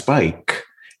just a spike.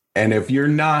 And if you're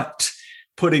not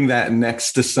putting that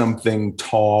next to something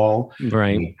tall,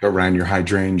 right, like around your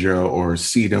hydrangea or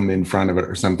sedum in front of it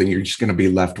or something, you're just going to be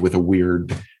left with a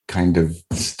weird kind of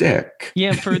stick.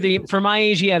 Yeah, for my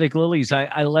Asiatic lilies,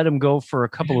 I let them go for a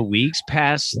couple of weeks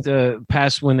past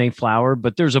when they flower.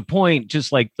 But there's a point,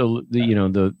 just like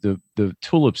the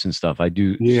tulips and stuff, I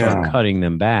do start cutting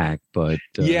them back. But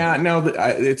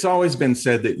it's always been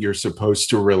said that you're supposed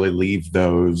to really leave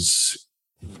those,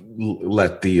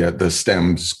 let the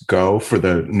stems go for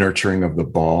the nurturing of the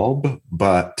bulb,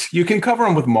 but you can cover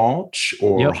them with mulch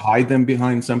or hide them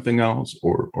behind something else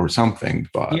or something.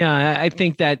 But I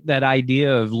think that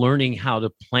idea of learning how to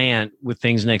plant with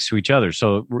things next to each other.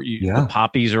 So the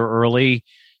poppies are early,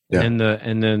 and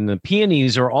then the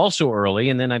peonies are also early,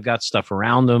 and then I've got stuff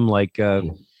around them like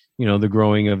the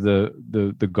growing of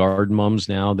the garden mums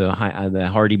now, the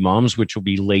hardy mums, which will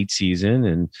be late season,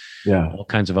 and all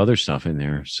kinds of other stuff in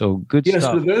there. So good stuff.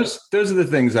 So those are the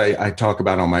things I talk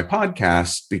about on my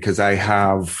podcast, because I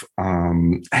have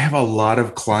a lot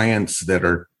of clients that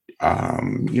are,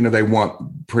 they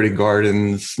want pretty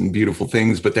gardens and beautiful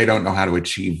things, but they don't know how to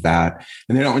achieve that,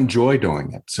 and they don't enjoy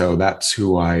doing it. So that's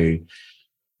who I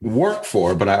work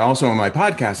for. But I also, on my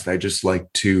podcast, I just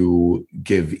like to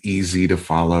give easy to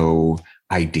follow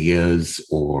ideas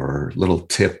or little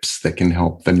tips that can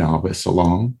help the novice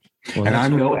along. Well, and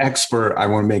I'm no expert. I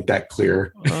want to make that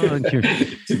clear.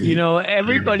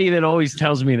 Everybody that always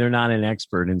tells me they're not an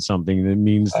expert in something, that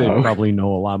means they probably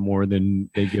know a lot more than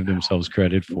they give themselves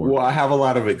credit for. Well, I have a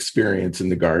lot of experience in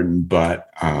the garden, but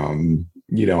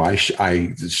I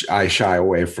shy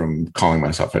away from calling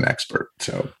myself an expert.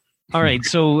 So. All right.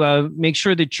 So make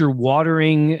sure that you're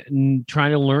watering and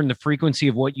trying to learn the frequency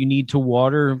of what you need to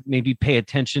water. Maybe pay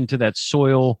attention to that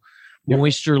soil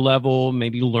moisture level,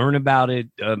 maybe learn about it.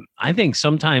 I think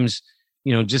sometimes,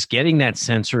 just getting that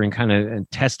sensor and kind of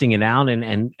testing it out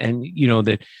and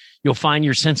that you'll find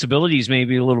your sensibilities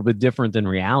maybe a little bit different than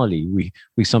reality.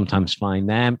 We sometimes find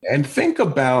that. And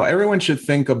everyone should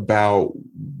think about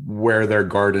where their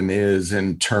garden is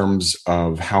in terms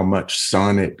of how much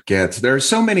sun it gets. There are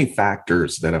so many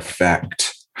factors that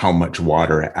affect how much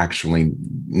water it actually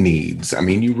needs. I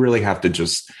mean, you really have to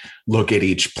just look at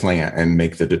each plant and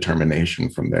make the determination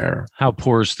from there. How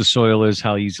porous the soil is,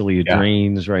 how easily it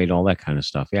drains, right? All that kind of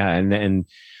stuff. Yeah. And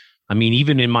I mean,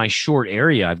 even in my short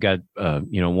area, I've got,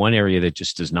 one area that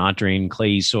just does not drain,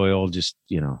 clayey soil. Just,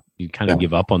 you kind of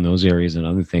give up on those areas and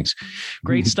other things.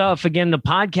 Great stuff. Again, the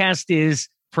podcast is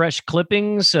Fresh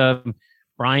Clippings.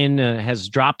 Brian has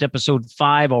dropped episode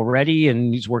 5 already,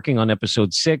 and he's working on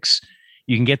episode 6.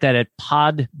 You can get that at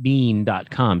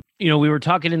podbean.com. We were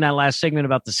talking in that last segment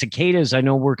about the cicadas. I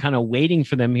know we're kind of waiting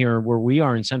for them here where we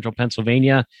are in central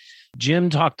Pennsylvania. Jim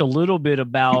talked a little bit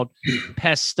about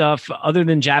pest stuff other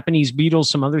than Japanese beetles,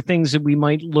 some other things that we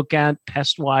might look at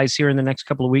pest-wise here in the next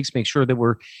couple of weeks. Make sure that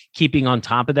we're keeping on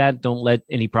top of that. Don't let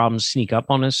any problems sneak up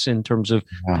on us in terms of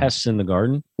pests in the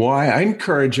garden. Well, I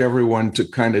encourage everyone to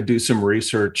kind of do some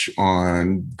research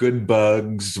on good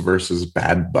bugs versus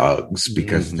bad bugs,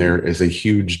 because there is a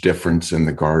huge difference in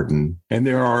the garden. And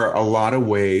there are a lot of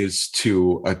ways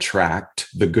to attract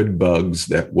the good bugs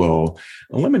that will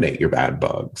eliminate your bad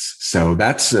bugs. So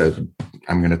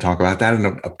I'm going to talk about that in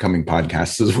an upcoming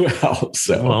podcast as well.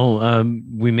 So,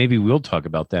 we'll talk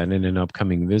about that in an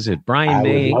upcoming visit. Brian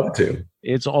May, would love to.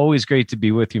 It's always great to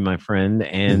be with you, my friend.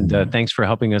 And thanks for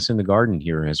helping us in the garden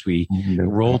here as we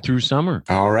roll through summer.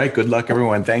 All right. Good luck,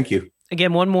 everyone. Thank you.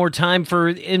 Again, one more time for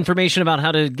information about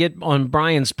how to get on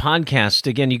Brian's podcast.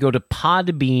 Again, you go to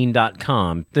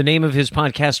podbean.com. The name of his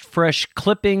podcast, Fresh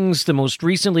Clippings, the most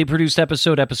recently produced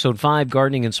episode 5,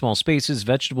 Gardening in Small Spaces,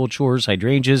 Vegetable Chores,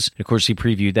 Hydrangeas. And of course, he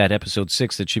previewed that episode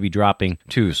 6 that should be dropping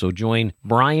too. So join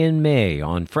Brian May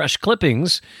on Fresh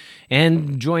Clippings.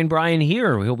 And join Brian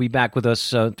here. He'll be back with us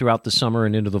throughout the summer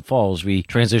and into the fall as we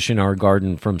transition our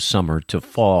garden from summer to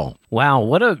fall. Wow,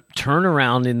 what a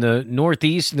turnaround in the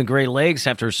Northeast and the Great Lakes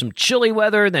after some chilly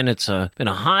weather. Then it's been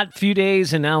a hot few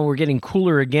days, and now we're getting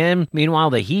cooler again. Meanwhile,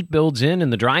 the heat builds in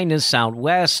and the dryness out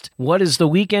west. What does the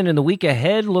weekend and the week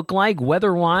ahead look like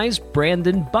weather-wise?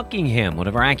 Brandon Buckingham, one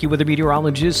of our AccuWeather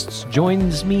meteorologists,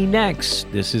 joins me next.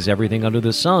 This is Everything Under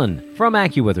the Sun from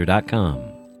AccuWeather.com.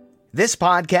 This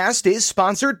podcast is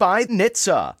sponsored by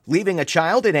NHTSA. Leaving a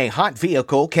child in a hot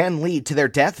vehicle can lead to their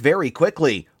death very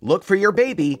quickly. Look for your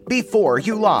baby before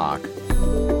you lock.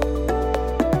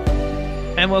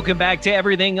 And welcome back to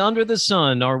Everything Under the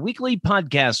Sun, our weekly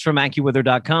podcast from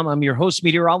AccuWeather.com. I'm your host,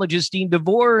 meteorologist Dean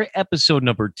DeVore, episode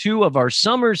number 2 of our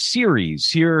summer series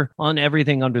here on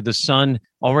Everything Under the Sun.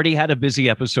 already had a busy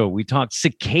episode. We talked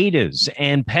cicadas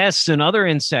and pests and other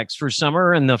insects for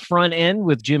summer in the front end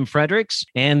with Jim Fredericks.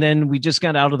 And then we just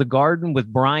got out of the garden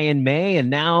with Brian May. And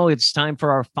now it's time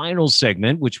for our final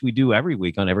segment, which we do every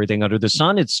week on Everything Under the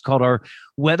Sun. It's called our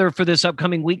weather for this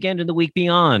upcoming weekend and the week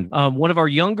beyond. One of our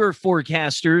younger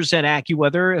forecasters at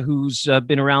AccuWeather, who's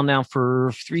been around now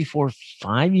for 3, 4,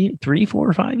 5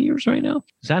 years right now.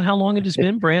 Is that how long it has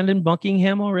been? Brandon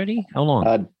Buckingham already? How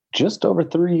long? Just over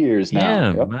 3 years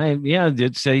now.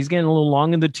 He's getting a little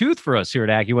long in the tooth for us here at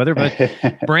AccuWeather,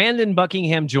 but Brandon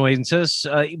Buckingham joins us.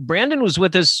 Brandon was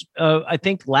with us, I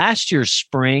think, last year's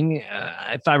spring,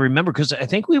 if I remember, because I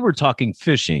think we were talking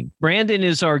fishing. Brandon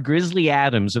is our Grizzly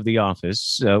Adams of the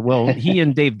office. He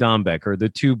and Dave Dombeck are the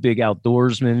two big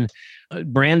outdoorsmen.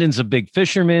 Brandon's a big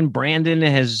fisherman. Brandon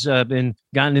has gotten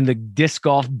in the disc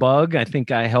golf bug. I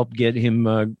think I helped get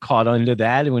him caught onto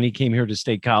that when he came here to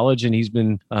State College, and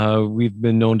we've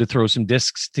been known to throw some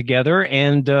discs together,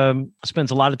 and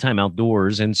spends a lot of time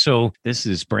outdoors. And so this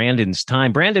is Brandon's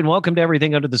time. Brandon, welcome to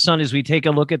Everything Under the Sun as we take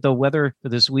a look at the weather for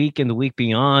this week and the week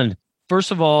beyond.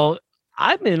 First of all,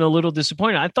 I've been a little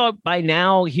disappointed. I thought by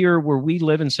now here where we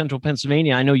live in central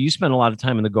Pennsylvania, I know you spend a lot of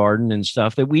time in the garden and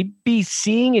stuff, that we'd be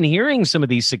seeing and hearing some of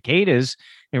these cicadas.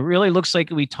 It really looks like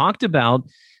we talked about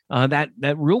that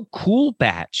real cool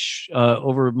batch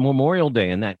over Memorial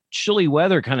Day, and that chilly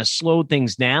weather kind of slowed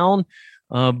things down.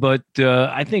 But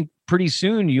I think pretty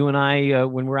soon, you and I,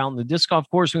 when we're out in the disc golf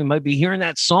course, we might be hearing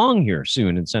that song here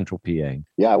soon in central PA.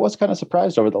 Yeah, I was kind of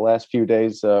surprised over the last few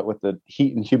days with the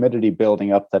heat and humidity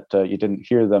building up that you didn't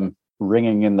hear them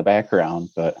ringing in the background.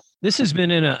 But this has been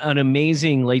an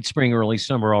amazing late spring, early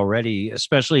summer already,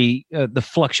 especially the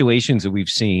fluctuations that we've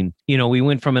seen. You know, we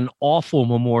went from an awful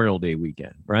Memorial Day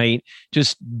weekend, right?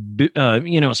 Just,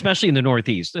 especially in the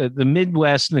Northeast, the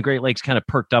Midwest and the Great Lakes kind of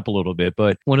perked up a little bit,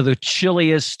 but one of the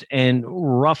chilliest and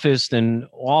roughest and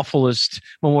awfulest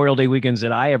Memorial Day weekends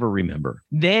that I ever remember.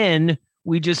 Then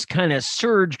we just kind of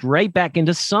surged right back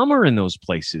into summer in those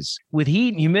places with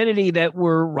heat and humidity that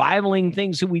were rivaling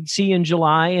things that we'd see in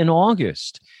July and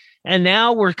August. And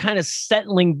now we're kind of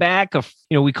settling back.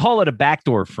 We call it a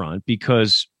backdoor front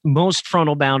because most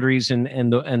frontal boundaries and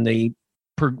the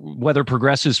weather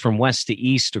progresses from west to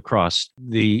east across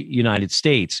the United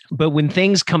States. But when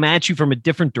things come at you from a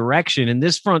different direction, and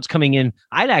this front's coming in,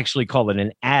 I'd actually call it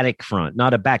an attic front,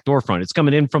 not a backdoor front. It's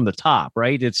coming in from the top,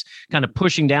 right? It's kind of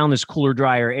pushing down this cooler,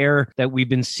 drier air that we've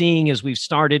been seeing as we've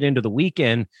started into the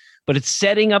weekend, but it's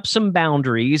setting up some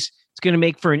boundaries. It's going to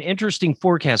make for an interesting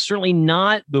forecast. Certainly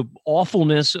not the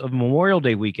awfulness of Memorial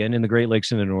Day weekend in the Great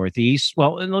Lakes and the Northeast.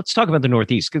 Well, and let's talk about the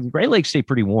Northeast, because the Great Lakes stay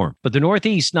pretty warm. But the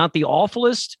Northeast, not the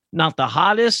awfulest, not the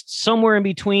hottest, somewhere in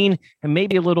between, and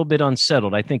maybe a little bit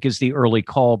unsettled, I think is the early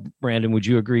call. Brandon, would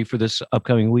you agree for this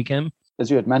upcoming weekend? As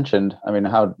you had mentioned, I mean,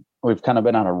 how we've kind of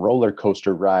been on a roller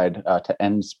coaster ride to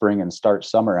end spring and start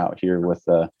summer out here with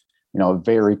a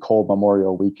very cold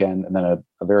Memorial weekend and then a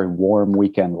very warm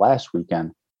weekend last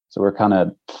weekend. So we're kind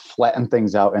of flattening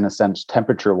things out in a sense,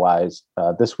 temperature-wise,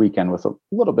 this weekend with a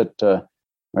little bit, a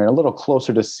little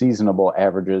closer to seasonable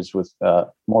averages with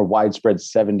more widespread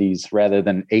 70s rather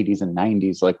than 80s and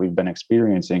 90s like we've been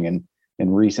experiencing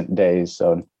in recent days.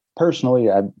 So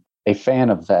personally, I'm a fan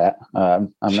of that.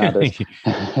 I'm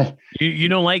not. You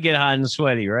don't like it hot and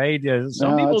sweaty, right?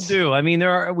 Some people do. I mean,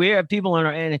 we have people in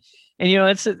our and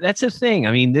that's a thing.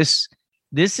 I mean, this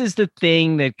is the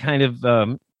thing that kind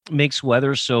of makes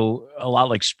weather so a lot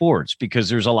like sports, because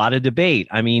there's a lot of debate.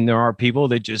 I mean, there are people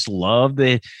that just love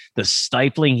the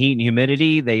stifling heat and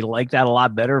humidity. They like that a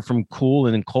lot better from cool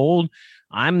and cold.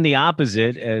 I'm the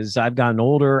opposite. As I've gotten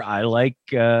older, I like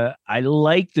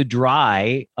the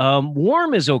dry.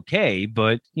 Warm is okay,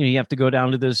 but you have to go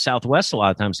down to the Southwest a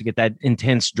lot of times to get that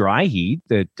intense dry heat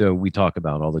that we talk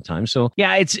about all the time. So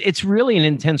yeah, it's really an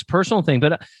intense personal thing.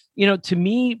 But to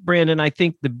me, Brandon, I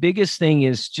think the biggest thing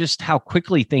is just how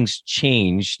quickly things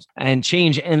change. And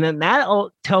then that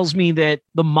tells me that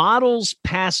the models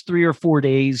past 3 or 4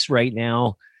 days right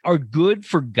now are good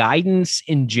for guidance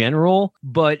in general.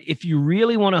 But if you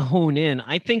really want to hone in,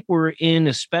 I think we're in,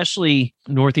 especially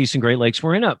Northeast and Great Lakes,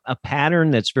 we're in a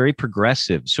pattern that's very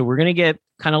progressive. So we're going to get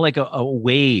kind of like a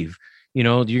wave.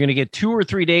 You're going to get 2 or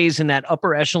 3 days in that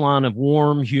upper echelon of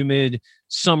warm, humid,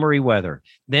 summery weather.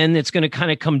 Then it's going to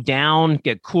kind of come down,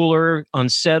 get cooler,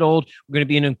 unsettled. We're going to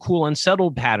be in a cool,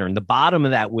 unsettled pattern, the bottom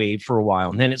of that wave for a while.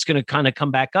 And then it's going to kind of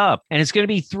come back up. And it's going to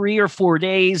be 3 or 4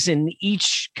 days in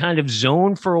each kind of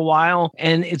zone for a while.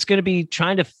 And it's going to be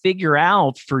trying to figure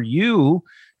out for you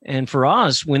and for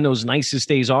us when those nicest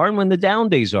days are and when the down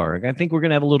days are. I think we're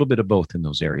going to have a little bit of both in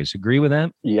those areas. Agree with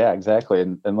that? Yeah, exactly.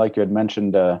 And like you had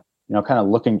mentioned, kind of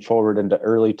looking forward into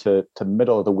early to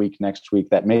middle of the week next week,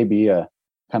 that may be a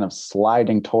kind of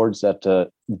sliding towards that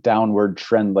downward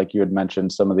trend, like you had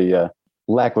mentioned, some of the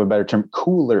lack of a better term,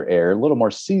 cooler air, a little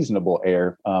more seasonable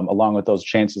air, along with those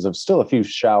chances of still a few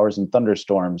showers and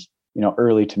thunderstorms,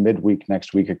 early to midweek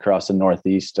next week across the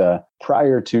Northeast,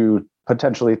 prior to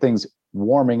potentially things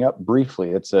warming up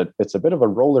briefly. It's a bit of a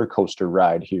roller coaster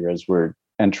ride here as we're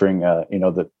entering,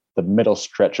 the middle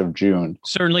stretch of June.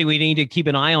 Certainly, we need to keep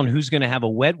an eye on who's going to have a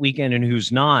wet weekend and who's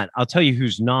not. I'll tell you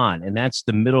who's not, and that's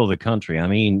the middle of the country. I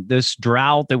mean, this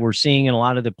drought that we're seeing in a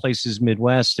lot of the places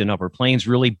Midwest and Upper Plains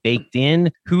really baked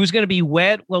in. Who's going to be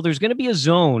wet? Well, there's going to be a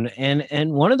zone,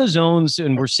 and one of the zones,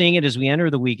 and we're seeing it as we enter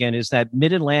the weekend, is that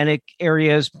Mid-Atlantic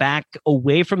areas back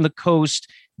away from the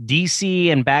coast,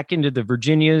 DC and back into the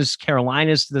Virginias,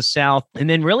 Carolinas to the south, and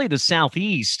then really the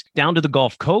southeast down to the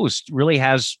Gulf Coast really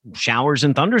has showers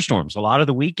and thunderstorms. A lot of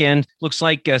the weekend looks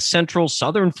like central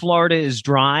southern Florida is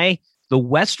dry. The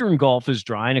Western Gulf is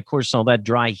dry, and of course, all that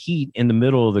dry heat in the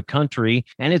middle of the country,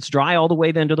 and it's dry all the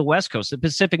way then to the West Coast. The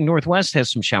Pacific Northwest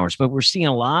has some showers, but we're seeing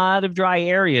a lot of dry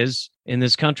areas in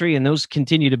this country, and those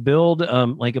continue to build,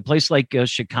 like a place like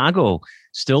Chicago,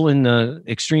 still in the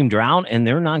extreme drought, and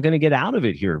they're not going to get out of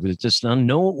it here. There's just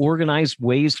no organized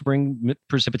ways to bring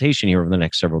precipitation here over the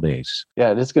next several days.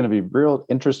 Yeah, it is going to be real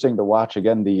interesting to watch.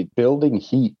 Again, the building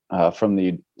heat from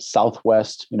the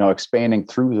southwest, expanding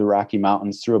through the Rocky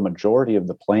Mountains, through a majority of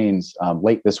the plains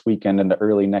late this weekend into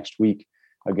early next week.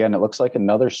 Again, it looks like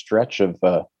another stretch of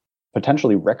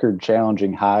potentially record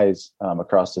challenging highs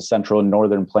across the central and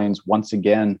northern plains. Once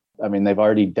again, I mean, they've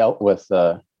already dealt with,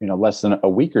 less than a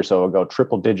week or so ago,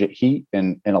 triple digit heat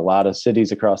in a lot of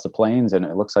cities across the plains. And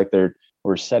it looks like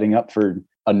we're setting up for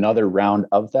another round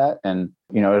of that. And,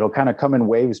 it'll kind of come in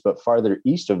waves, but farther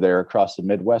east of there across the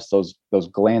Midwest, those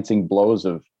glancing blows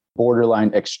of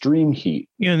borderline extreme heat.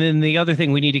 And then the other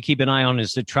thing we need to keep an eye on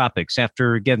is the tropics.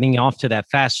 After getting off to that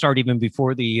fast start, even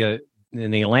before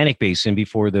in the Atlantic Basin,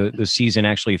 before the season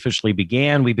actually officially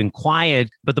began, we've been quiet,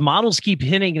 but the models keep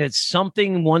hinting that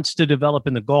something wants to develop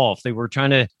in the Gulf. They were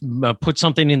trying to put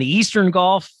something in the Eastern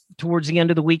Gulf towards the end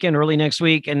of the weekend, early next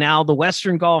week, and now the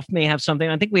Western Gulf may have something.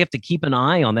 I think we have to keep an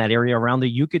eye on that area around the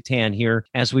Yucatan here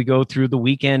as we go through the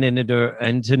weekend and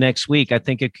into next week. I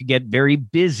think it could get very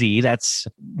busy. That's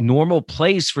normal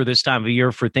place for this time of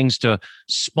year for things to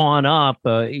spawn up,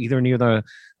 either near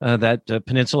that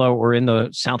peninsula or in the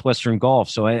southwestern Gulf.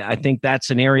 So I think that's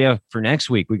an area for next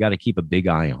week we got to keep a big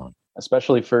eye on.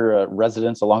 Especially for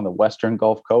residents along the western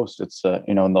Gulf Coast. It's,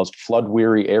 in those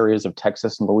flood-weary areas of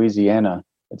Texas and Louisiana.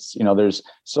 It's, there's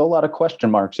still a lot of question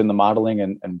marks in the modeling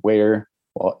and where,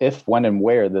 well, if, when, and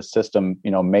where this system,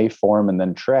 may form and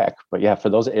then track. But yeah, for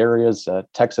those areas,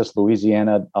 Texas,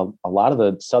 Louisiana, a lot of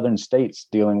the southern states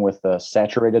dealing with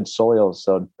saturated soils.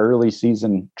 So early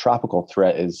season tropical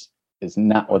threat is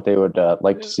not what they would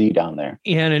like to see down there.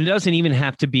 Yeah, and it doesn't even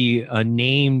have to be a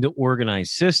named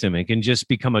organized system. It can just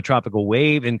become a tropical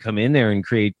wave and come in there and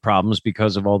create problems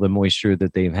because of all the moisture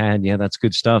that they've had. Yeah, that's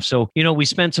good stuff. So, we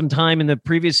spent some time in the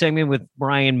previous segment with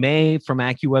Brian May from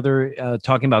AccuWeather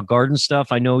talking about garden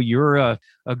stuff. I know you're a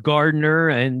gardener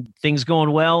and things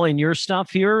going well in your stuff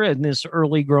here in this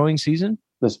early growing season.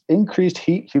 This increased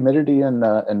heat, humidity,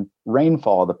 and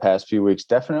rainfall the past few weeks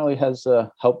definitely has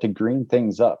helped to green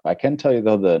things up. I can tell you,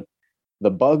 though,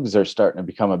 the bugs are starting to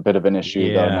become a bit of an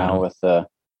issue though now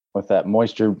with that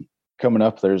moisture coming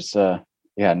up. There's a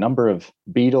number of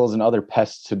beetles and other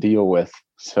pests to deal with.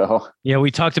 So yeah, we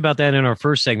talked about that in our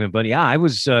first segment, but yeah, I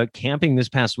was camping this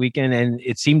past weekend, and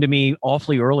it seemed to me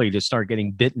awfully early to start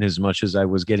getting bitten as much as I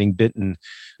was getting bitten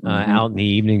out in the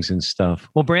evenings and stuff.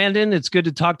 Well, Brandon, it's good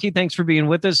to talk to you. Thanks for being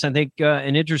with us. I think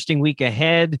an interesting week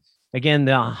ahead. Again,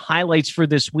 the highlights for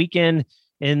this weekend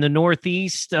in the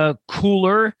Northeast,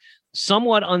 cooler,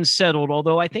 somewhat unsettled,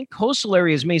 although I think coastal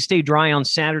areas may stay dry on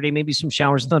Saturday, maybe some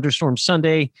showers, thunderstorms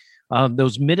Sunday.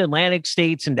 Those mid-Atlantic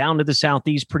states and down to the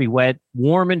southeast, pretty wet,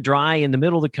 warm and dry in the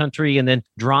middle of the country, and then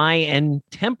dry and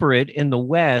temperate in the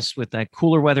west with that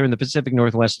cooler weather in the Pacific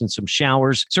Northwest and some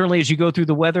showers. Certainly, as you go through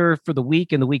the weather for the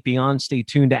week and the week beyond, stay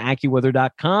tuned to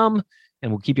AccuWeather.com, and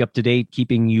we'll keep you up to date,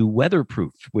 keeping you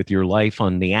weatherproof with your life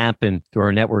on the app and through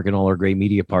our network and all our great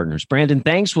media partners. Brandon,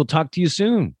 thanks. We'll talk to you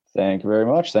soon. Thank you very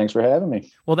much. Thanks for having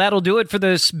me. Well, that'll do it for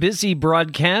this busy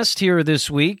broadcast here this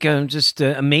week. Just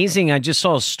amazing. I just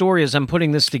saw a story as I'm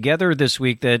putting this together this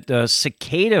week that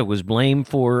cicada was blamed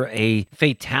for a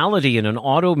fatality in an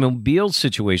automobile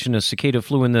situation. A cicada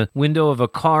flew in the window of a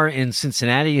car in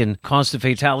Cincinnati and caused a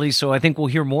fatality. So I think we'll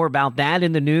hear more about that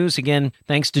in the news. Again,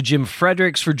 thanks to Jim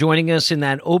Fredericks for joining us in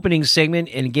that opening segment.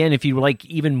 And again, if you would like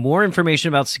even more information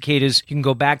about cicadas, you can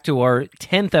go back to our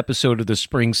 10th episode of the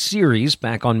spring series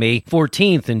back on May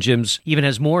 14th, and Jim's even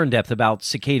has more in depth about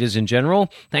cicadas in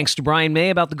general. Thanks to Brian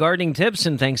May about the gardening tips,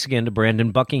 and thanks again to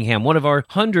Brandon Buckingham, one of our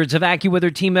hundreds of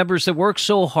AccuWeather team members that work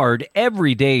so hard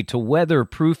every day to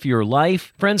weather-proof your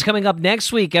life. Friends, coming up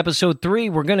next week, episode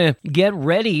 3, we're going to get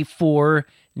ready for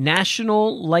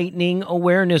National Lightning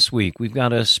Awareness Week. We've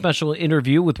got a special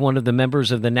interview with one of the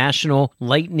members of the National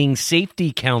Lightning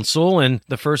Safety Council, and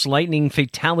the first lightning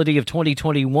fatality of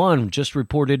 2021 just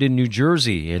reported in New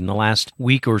Jersey in the last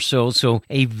week or so. So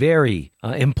a very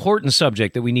important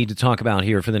subject that we need to talk about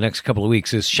here for the next couple of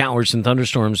weeks as showers and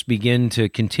thunderstorms begin to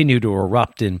continue to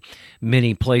erupt in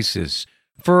many places.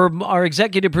 For our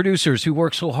executive producers who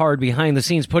work so hard behind the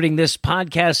scenes putting this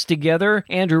podcast together,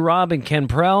 Andrew Robb and Ken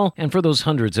Prell, and for those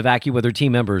hundreds of AccuWeather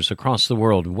team members across the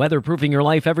world, weatherproofing your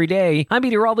life every day, I'm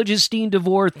meteorologist Steen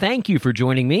DeVore. Thank you for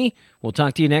joining me. We'll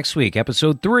talk to you next week,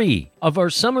 episode 3 of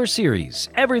our summer series,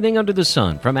 Everything Under the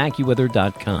Sun from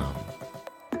AccuWeather.com.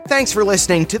 Thanks for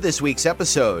listening to this week's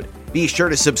episode. Be sure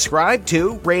to subscribe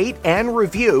to, rate, and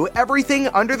review Everything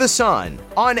Under the Sun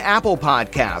on Apple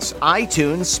Podcasts,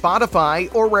 iTunes,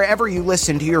 Spotify, or wherever you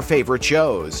listen to your favorite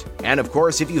shows. And of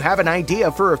course, if you have an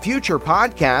idea for a future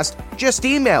podcast, just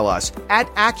email us at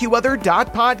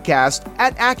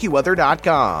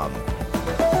AccuWeather.podcast@AccuWeather.com.